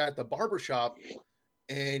talking to this guy at the barbershop,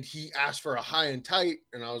 and he asked for a high and tight,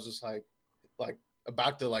 and I was just like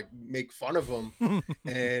about to like make fun of him.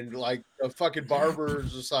 And like the fucking barber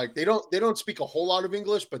is just like, they don't speak a whole lot of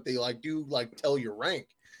English, but they like do like tell your rank,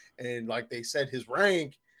 and like they said his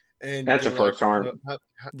rank, and that's a first sergeant.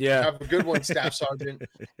 Have a good one, staff sergeant.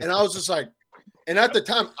 And I was just like, and at the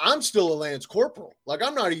time I'm still a lance corporal, like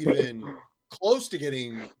I'm not even close to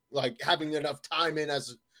getting like having enough time in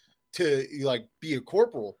as to like be a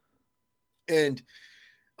corporal. And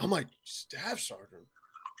I'm like, staff sergeant.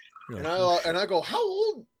 And I go, how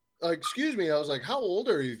old? Like, excuse me. I was like, how old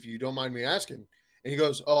are you, if you don't mind me asking? And he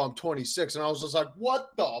goes, oh, I'm 26. And I was just like, what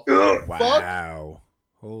the fuck? Wow.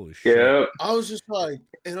 Holy shit. Yeah. I was just like,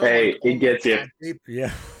 and I'm hey, like, oh it gets you.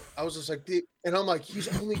 Yeah. I was just like, and I'm like, he's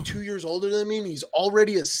only 2 years older than me, and he's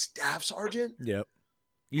already a staff sergeant. Yep.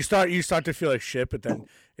 You start to feel like shit, but then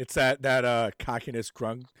it's that cockiness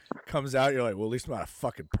grung comes out. You're like, well, at least I'm not a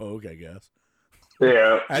fucking pogue, I guess.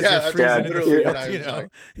 Yeah,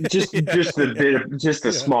 just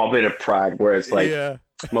a small bit of pride, where it's like,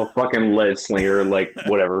 I'm a fucking lead slinger, like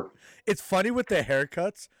whatever. It's funny with the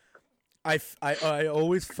haircuts. I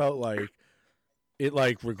always felt like it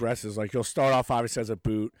like regresses. Like you'll start off obviously as a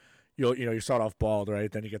boot, you start off bald, right?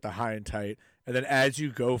 Then you get the high and tight, and then as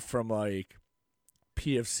you go from like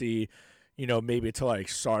PFC, maybe to like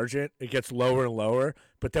sergeant, it gets lower and lower.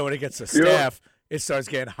 But then when it gets to staff, it starts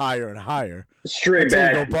getting higher and higher. Straight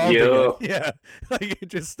back. Yeah. Like it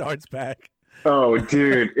just starts back. Oh,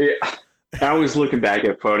 dude. I was looking back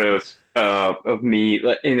at photos of me,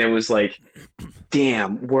 and it was like,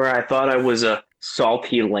 damn, where I thought I was a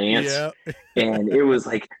salty lance. Yeah. And it was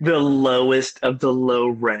like the lowest of the low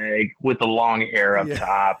reg with the long hair up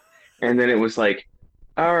top. And then it was like,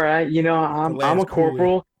 all right, I'm a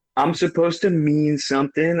corporal. I'm supposed to mean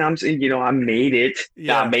something. I'm saying, I made it.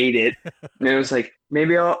 Yeah. I made it. And it was like,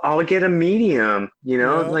 maybe I'll get a medium,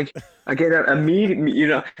 Yeah. like I get a medium,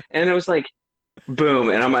 and it was like, boom.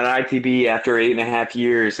 And I'm at ITB after 8.5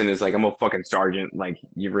 years, and it's like, I'm a fucking sergeant. Like,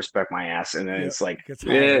 you respect my ass. And then it's like,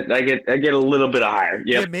 I get a little bit higher.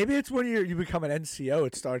 Yep. Yeah, maybe it's when you become an NCO,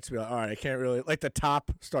 it starts to be like, all right, I can't really, like the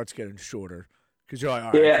top starts getting shorter. Because you're like,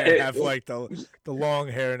 all right, I can't have like the long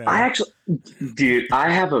hair now. I actually, dude, I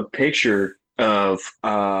have a picture of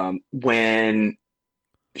when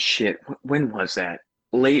was that?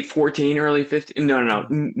 Late 14, early 15? No.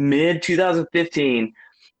 Mid 2015,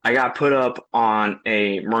 I got put up on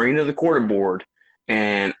a Marine of the Quarter board,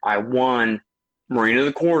 and I won Marine of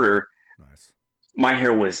the Quarter. Nice. My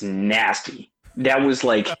hair was nasty. That was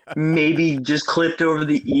like maybe just clipped over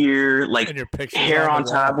the ear, like hair on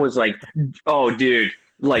top was like, oh, dude,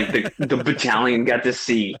 like the battalion got to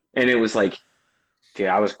see, and it was like, dude,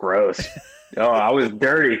 I was gross. Oh, I was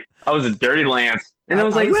dirty. I was a dirty Lance, and I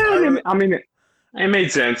was like, well, I mean, it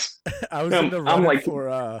made sense. I was in the running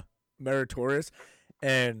for meritorious,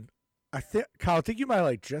 and Kyle, I think you might have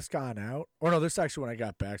like just gone out, or no, this is actually when I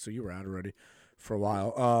got back, so you were out already for a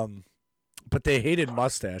while. But they hated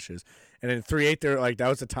mustaches. And in 3.8, they're like, that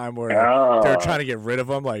was the time where they were trying to get rid of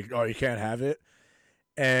them. Like, oh, you can't have it.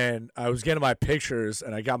 And I was getting my pictures,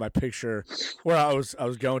 and I got my picture where I was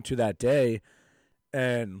going to that day.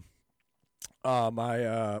 And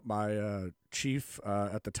my chief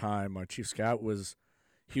at the time, my chief scout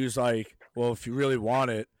he was like, well, if you really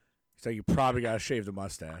want it, he's like, you probably got to shave the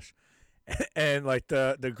mustache. And like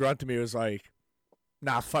the grunt to me was like,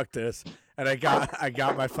 nah, fuck this. And I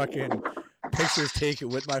got my fucking pictures taken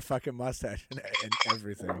with my fucking mustache and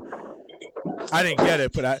everything. I didn't get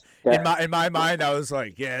it, but in my mind I was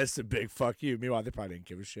like, yeah, it's a big fuck you. Meanwhile, they probably didn't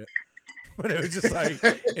give a shit. But it was just like,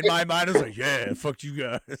 in my mind, I was like, yeah, fuck you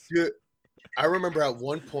guys. Yeah, I remember at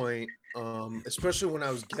one point, especially when I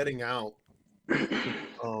was getting out,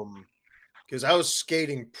 because I was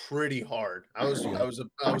skating pretty hard. I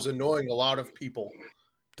was annoying a lot of people.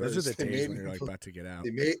 Those are the days when you're like about to get out.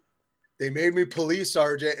 They made me police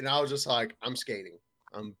sergeant, and I was just like, I'm skating.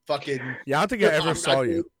 I'm fucking. Yeah, I don't think I ever saw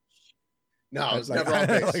you. No, I was never on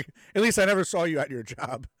base. Like, at least I never saw you at your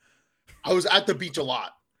job. I was at the beach a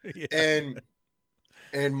lot, and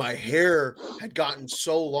my hair had gotten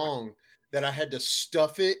so long that I had to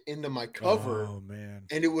stuff it into my cover. Oh man!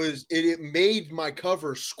 And it made my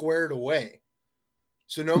cover squared away.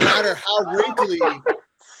 So no matter how wrinkly.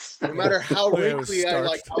 No matter how wrinkly I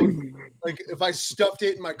would, if I stuffed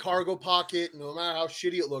it in my cargo pocket, no matter how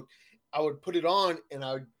shitty it looked, I would put it on and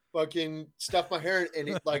I would fucking stuff my hair and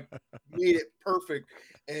it like made it perfect.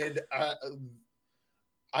 And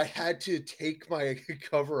I had to take my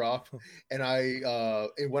cover off, and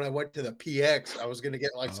and when I went to the PX, I was gonna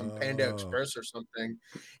get like some Panda Express or something,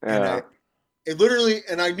 and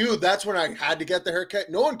and I knew that's when I had to get the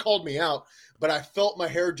haircut. No one called me out, but I felt my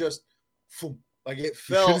hair just. Like it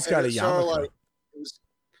fell. You got a yarmulke. Like,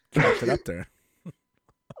 kept it up there.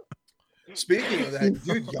 Speaking of that,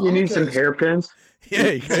 dude, you need some hairpins. Yeah,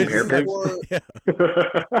 you got hairpins.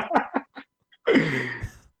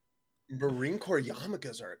 Marine Corps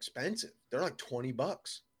yarmulkes are expensive. They're like $20,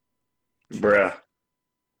 bruh.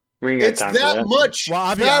 It's that much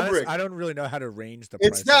fabric. Honest, I don't really know how to range the price.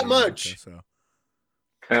 It's that much. So.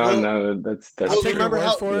 Oh no, that's. I'll take your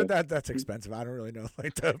word for it. That's expensive. I don't really know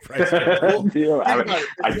like the price.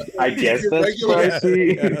 I guess that's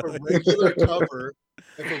pricey. If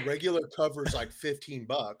a regular cover is like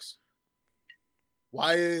 $15,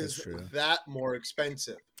 why is that more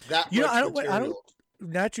expensive? That I don't.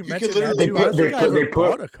 Not you mentioned that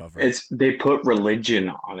they put religion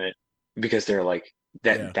on it because they're like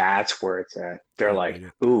that. Yeah. That's where it's at. They're like,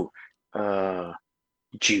 ooh,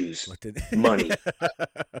 Jews, money.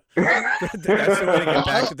 That's the way to get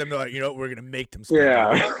back to them. They're like, we're gonna make them.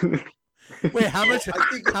 Yeah. Wait, how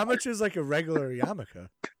much is like a regular yarmulke,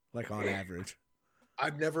 like on average?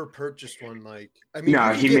 I've never purchased one. Like,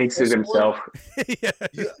 no, he makes it himself.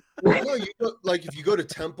 Like if you go to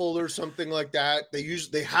Temple or something like that, they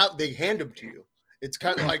hand them to you. It's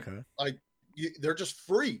kind of like they're just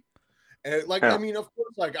free. And like, I mean, of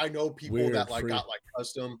course, like I know people that like got like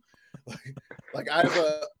custom. Like I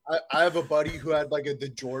have a buddy who had like the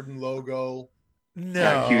Jordan logo.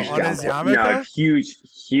 No, huge on his yarmulke? No,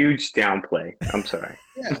 huge downplay. I'm sorry.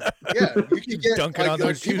 Yeah, you can get dunking on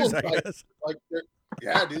those shoes. I guess.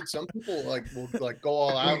 Yeah, dude. Some people like will like go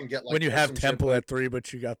all out and get like when you have Temple at 3,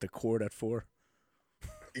 but you got the cord at 4.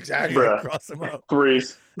 Exactly. Cross them up.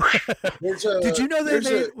 Threes. Did you know they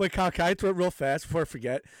made? Wait, can I throw it real fast before I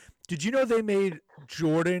forget? Did you know they made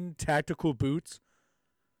Jordan tactical boots?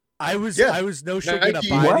 I was no shit gonna Nike,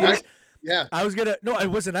 buy these. Yeah. I was gonna no, it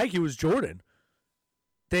wasn't Nike, it was Jordan.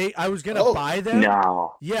 I was gonna buy them.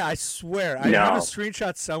 No. Yeah, I swear. I have a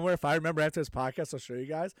screenshot somewhere. If I remember after this podcast, I'll show you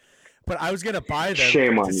guys. But I was gonna buy them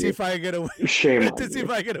Shame on to see you. if I could get away. Shame on to see you.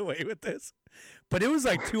 if I get away with this. But it was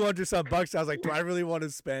like $200 bucks. I was like, do I really want to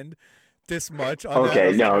spend this much on that?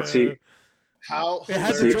 Okay, no, see. How it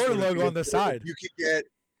has a Jordan logo on the side. You could get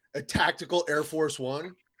a tactical Air Force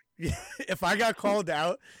One. Yeah, if I got called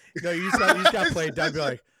out, you just got played down. Be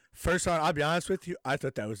like, first on, I'll be honest with you, I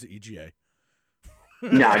thought that was the EGA.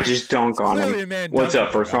 Nah, just dunk on him. What's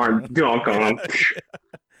up, first arm? Dunk on him.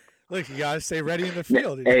 Look, you gotta stay ready in the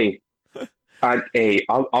field. Hey,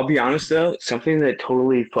 I'll be honest though. Something that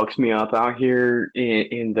totally fucks me up out here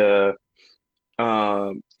in the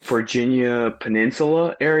Virginia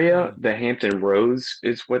Peninsula area, the Hampton Roads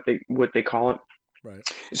is what they call it. Right.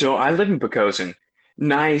 So I live in Poquoson.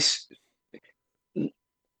 Nice.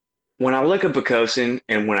 When I look at Poquoson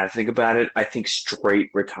and when I think about it, I think straight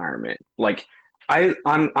retirement. Like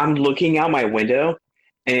I'm looking out my window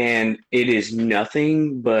and it is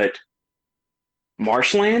nothing but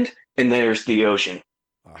marshland and there's the ocean.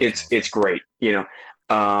 Oh, it's great,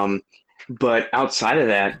 but outside of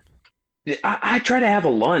that, I try to have a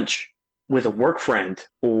lunch with a work friend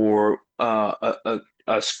or a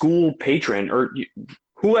school patron or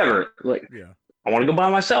whoever. Like, yeah. I want to go by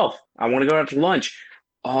myself. I want to go out to lunch.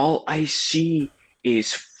 All I see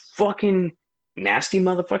is fucking nasty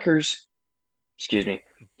motherfuckers, excuse me,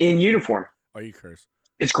 in uniform. Oh, you curse.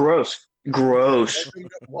 It's gross. Gross.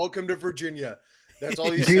 Welcome to Virginia. That's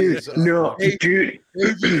all you dude, see. No, dude.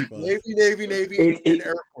 Navy, and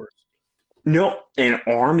Air Force. No, and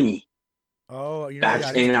Army. Oh, and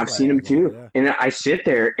I've seen them too. Yeah. And I sit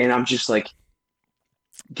there and I'm just like,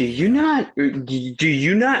 do you not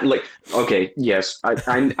like, okay, yes,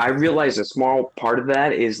 I realize a small part of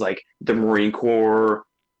that is like the Marine Corps,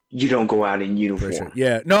 you don't go out in uniform. Sure.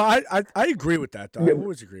 Yeah, no, I agree with that though. I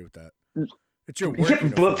always agree with that. It's your work. Yeah,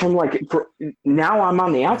 but from now I'm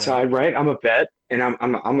on the outside, right? I'm a vet and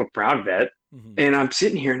I'm a proud vet. Mm-hmm. And I'm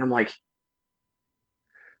sitting here and I'm like,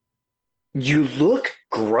 you look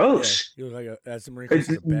gross. Yeah, you look like as a Marine Corps,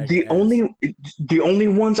 the only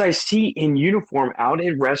ones I see in uniform out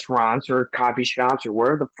at restaurants or coffee shops or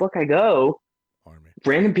wherever the fuck I go, Army.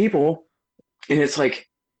 Random people, and it's like,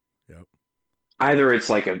 yep. Either it's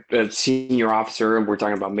like a senior officer, and we're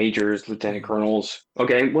talking about majors, lieutenant colonels.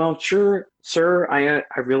 Okay, well, sure, sir, I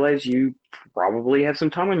realize you probably have some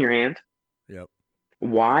time on your hand. Yep.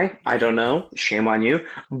 Why? I don't know. Shame on you.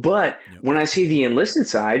 But when I see the enlisted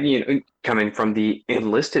side, coming from the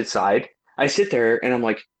enlisted side, I sit there and I'm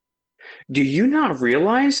like, do you not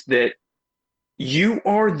realize that you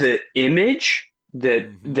are the image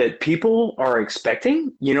that people are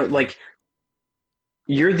expecting? Like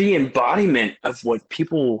you're the embodiment of what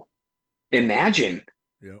people imagine.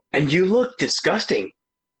 Yep. And you look disgusting.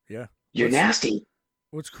 Yeah. You're nasty.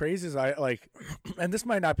 What's crazy is I like, and this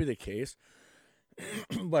might not be the case,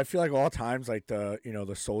 but I feel like all times, like the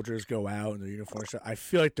soldiers go out in their uniform. I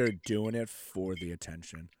feel like they're doing it for the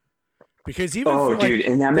attention, because even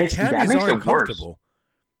and that makes it worse.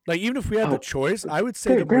 Like even if we had the choice, I would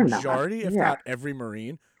say the majority, if not every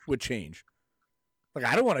Marine, would change. Like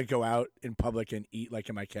I don't want to go out in public and eat like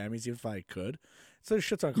in my camis, even if I could. So this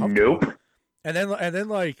shit's uncomfortable. Nope. And then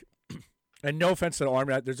like, and no offense to the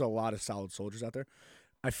Army, there's a lot of solid soldiers out there.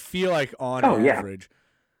 I feel like on average,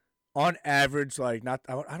 like I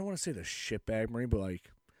don't want to say the shitbag Marine, but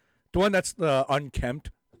like the one that's the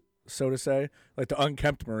unkempt, so to say, like the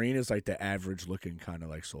unkempt Marine is like the average looking kind of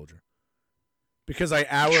like soldier. Because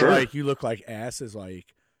like like you look like ass is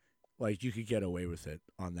like you could get away with it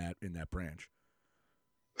on that in that branch.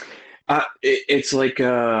 It's like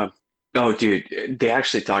dude, they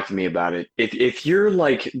actually talked to me about it. If you're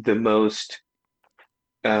like the most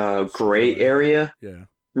gray area,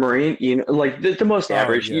 Marine, like the most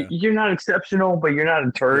average. You're not exceptional, but you're not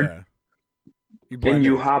a turd. Yeah. And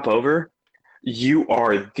you hop over, you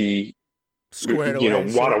are the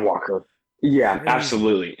water walker. Yeah, crazy.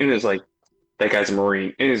 Absolutely. And it's like that guy's a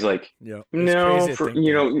Marine, and it's like, no, for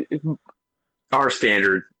our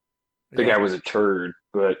standard, the guy was a turd,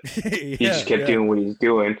 but he just kept doing what he's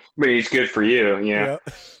doing. But he's good for you, Yeah.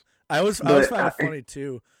 I always found it funny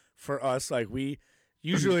too. For us, like we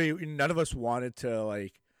usually none of us wanted to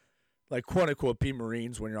like quote unquote be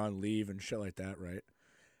Marines when you're on leave and shit like that, right?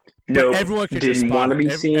 No, everyone could didn't just want to be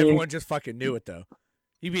seen. Everyone just fucking knew it though.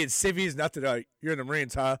 You'd be in civvies, nothing like you're in the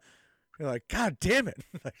Marines, huh? You're like, God damn it!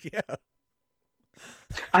 Like, yeah.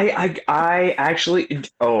 I actually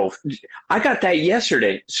I got that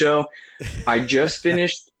yesterday. So I just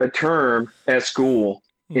finished a term at school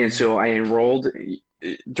And so I enrolled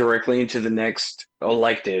directly into the next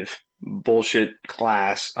elective bullshit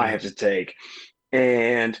class I have to take.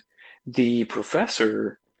 And the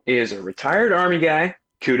professor is a retired Army guy.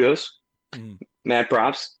 Kudos. Mad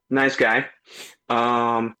props. Nice guy.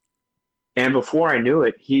 And before I knew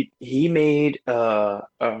it, he made a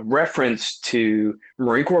reference to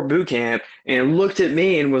Marine Corps boot camp and looked at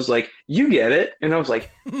me and was like, "You get it?" And I was like,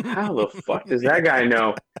 "How the fuck does that guy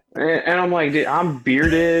know?" And I'm like, "Dude, I'm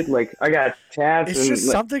bearded, like I got tats." It's just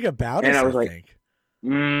something about us. I was like, think.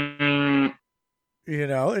 You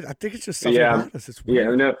know, I think it's just something about us. It's weird.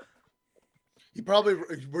 Yeah, no. You probably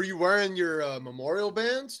were you wearing your memorial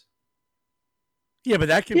bands? Yeah, but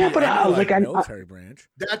that could be any military branch.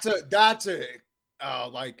 That's a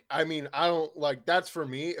like, I mean, I don't like, that's for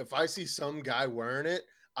me. If I see some guy wearing it,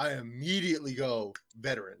 I immediately go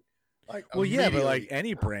veteran. Like, well, yeah, but like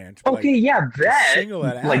any branch. Okay, like, yeah,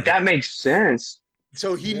 that makes sense.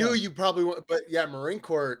 So he knew you probably want, but yeah, Marine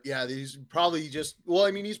Corps, yeah, he's probably just, well,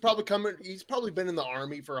 I mean, he's probably been in the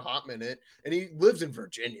Army for a hot minute, and he lives in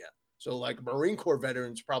Virginia. So like Marine Corps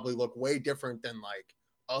veterans probably look way different than like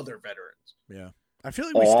other veterans. Yeah. I feel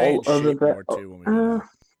like we stay in shape more too when we go.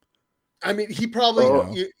 I mean, he probably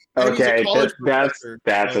okay. That's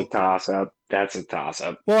a toss up. That's a toss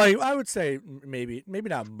up. Well, I would say maybe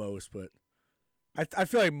not most, but I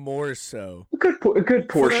feel like more so. A good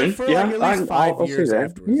portion. For like at least 5 years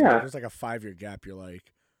afterwards. Yeah, there's like a 5-year gap. You're like,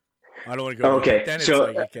 I don't want to go. Okay, then so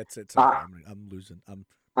it's like it gets it. I'm losing.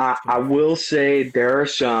 I will say there are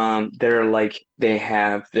some that are like they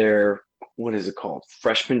have their, what is it called?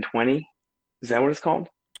 Freshman 20. Is that what it's called?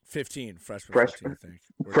 15, freshman 15, I think.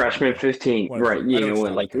 Freshman 15, right? You know,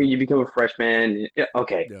 like you become a freshman.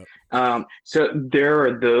 Okay. Yep. So there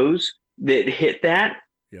are those that hit that,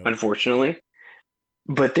 unfortunately,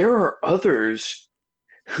 but there are others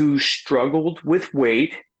who struggled with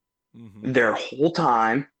weight their whole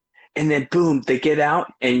time, and then boom, they get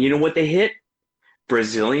out, and you know what they hit?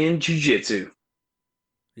 Brazilian Jiu-Jitsu.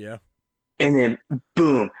 Yeah. And then,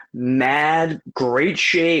 boom, mad, great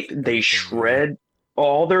shape. They shred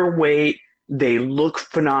all their weight. They look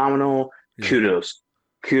phenomenal. Yeah.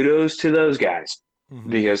 Kudos to those guys.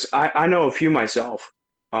 Because I know a few myself.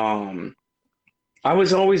 I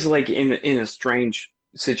was always like in a strange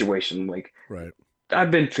situation. Like, I've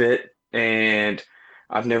been fit and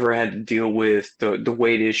I've never had to deal with the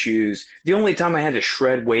weight issues. The only time I had to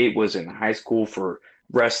shred weight was in high school for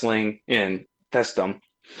wrestling, and that's dumb.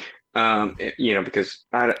 You know, because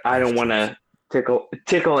I don't want to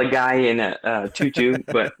tickle a guy in a tutu,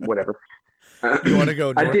 but whatever. You want to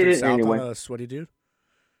go north I did and it south anyway. on a sweaty dude?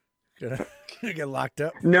 Gonna get locked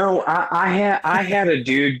up? No, I had a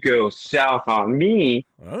dude go south on me.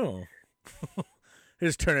 Oh.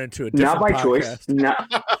 Just turn it into a different not by podcast. Choice.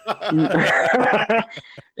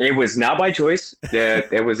 It was not by choice.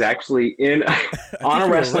 It was actually on a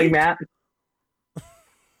wrestling mat.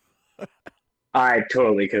 I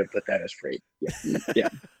totally could have put that as free. Yeah.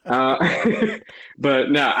 But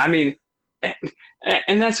no, I mean,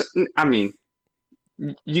 and that's, I mean,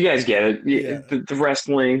 you guys get it. Yeah. The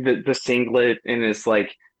wrestling, the singlet, and it's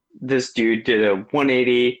like this dude did a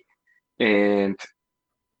 180, and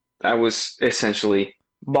I was essentially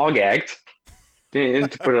ball gagged, to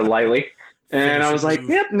put it lightly. And I was like,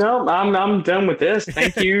 "Yep, no, I'm done with this.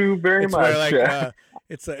 Thank you very much." Like,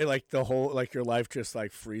 it's like the whole, like your life just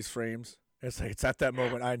like freeze frames. It's like it's at that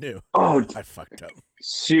moment I knew. Oh, I fucked up.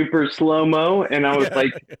 Super slow mo, and I was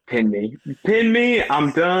like, "Pin me. I'm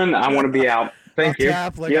done. I want to be out. Thank you."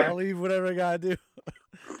 Tap, like I'll leave whatever I gotta do.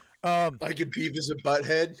 I could Beavis and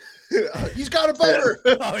Butthead. He's got a boner.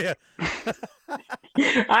 Oh yeah.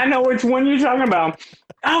 I know which one you're talking about.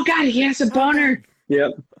 Oh God, he has a boner.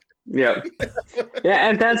 Yep. Yeah,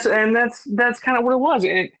 and that's kind of what it was.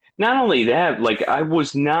 And not only that, like I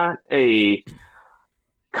was not a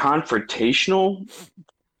confrontational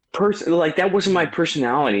person. Like that wasn't my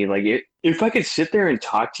personality. Like if I could sit there and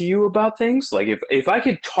talk to you about things, like if I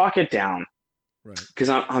could talk it down, because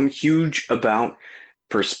I'm huge about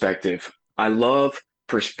perspective. I love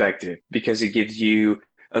perspective because it gives you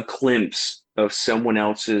a glimpse of someone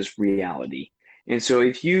else's reality. And so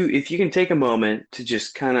if you can take a moment to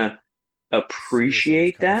just kind of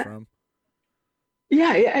appreciate that,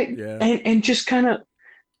 and just kind of,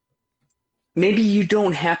 maybe you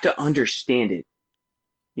don't have to understand it,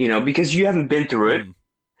 you know, because you haven't been through it.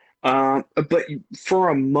 But for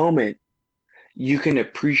a moment, you can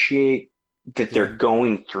appreciate that they're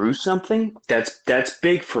going through something. That's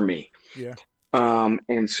big for me. Yeah.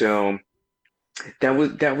 And so that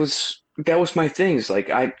was my thing. It's like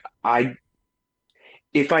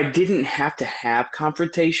if I didn't have to have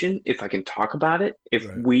confrontation, if I can talk about it, if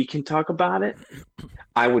Right. we can talk about it,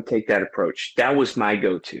 I would take that approach. That was my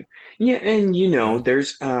go-to. Yeah, and Yeah.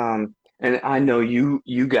 there's and I know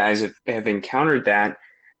you guys have encountered that.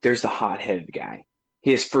 There's the hot-headed guy.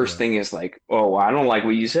 His first Yeah. thing is like, "Oh, I don't like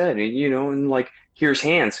what you said," and like, here's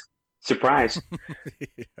hands, surprise.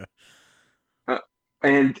 Yeah. Uh,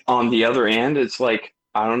 and on the other end, it's like,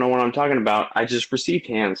 I don't know what I'm talking about. I just received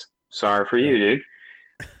hands. Sorry for Yeah. you, dude.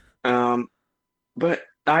 Um, but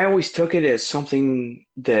I always took it as something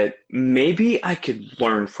that maybe I could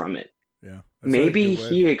learn from it. Yeah. That's a good Maybe way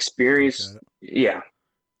he to look at experienced, it. yeah.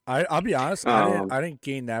 I'll be honest. Um, I didn't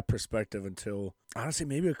gain that perspective until honestly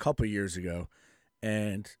maybe a couple years ago,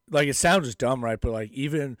 and like it sounds dumb, right? But like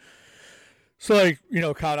even so, like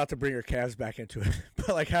Kyle, not to bring your calves back into it, but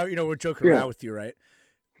like how we're joking yeah, around with you, right?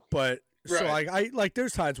 But so Right. like I like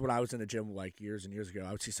there's times when I was in the gym like years and years ago,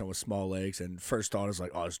 I would see someone with small legs, and first thought is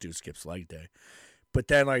like, oh, this dude skips leg day. But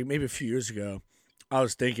then like maybe a few years ago, I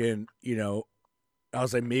was thinking, I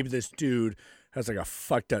was like, maybe this dude has like a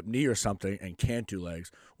fucked up knee or something and can't do legs.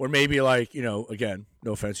 Or maybe like, again,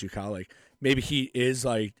 no offense to you, Kyle, like maybe he is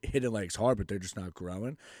like hitting legs hard, but they're just not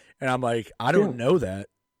growing. And I'm like, I yeah. don't know that.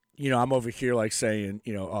 I'm over here like saying,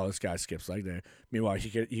 oh, this guy skips leg day. Meanwhile, he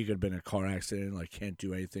could have been in a car accident, like can't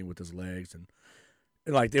do anything with his legs, and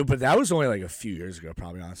like, but that was only like a few years ago,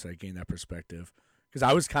 probably. Honestly, I gained that perspective because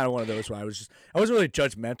I was kind of one of those where I wasn't really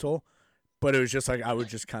judgmental, but it was just like I would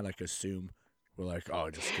just kind of like assume we're like, oh,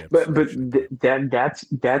 it just skips But or shit like that.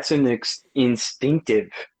 that's an instinctive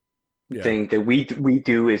Yeah, thing that we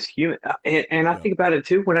do as human. And I yeah, think about it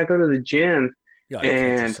too when I go to the gym yeah. Like catch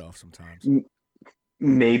and yourself sometimes. m-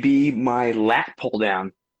 maybe my lat pull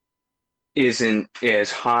down isn't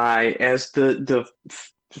as high as the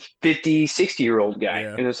 50, 60-year-old guy.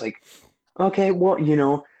 Yeah, And it's like, okay, well,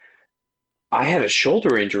 I had a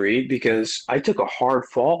shoulder injury yep. because I took a hard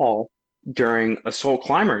fall during assault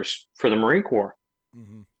climbers for the Marine Corps.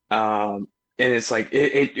 Hmm. Um, and it's like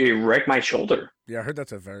it wrecked my shoulder. Yeah, I heard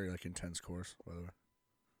that's a very like intense course. By the way,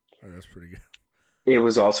 I heard that's pretty good. It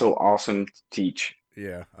was also awesome to teach.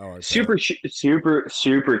 Yeah, I like that.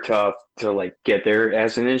 Super tough to like get there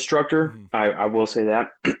as an instructor. Hmm. I will say that.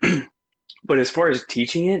 But as far as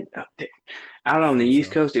teaching it out on the Fun East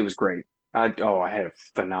show. Coast, it was great. I had a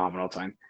phenomenal time.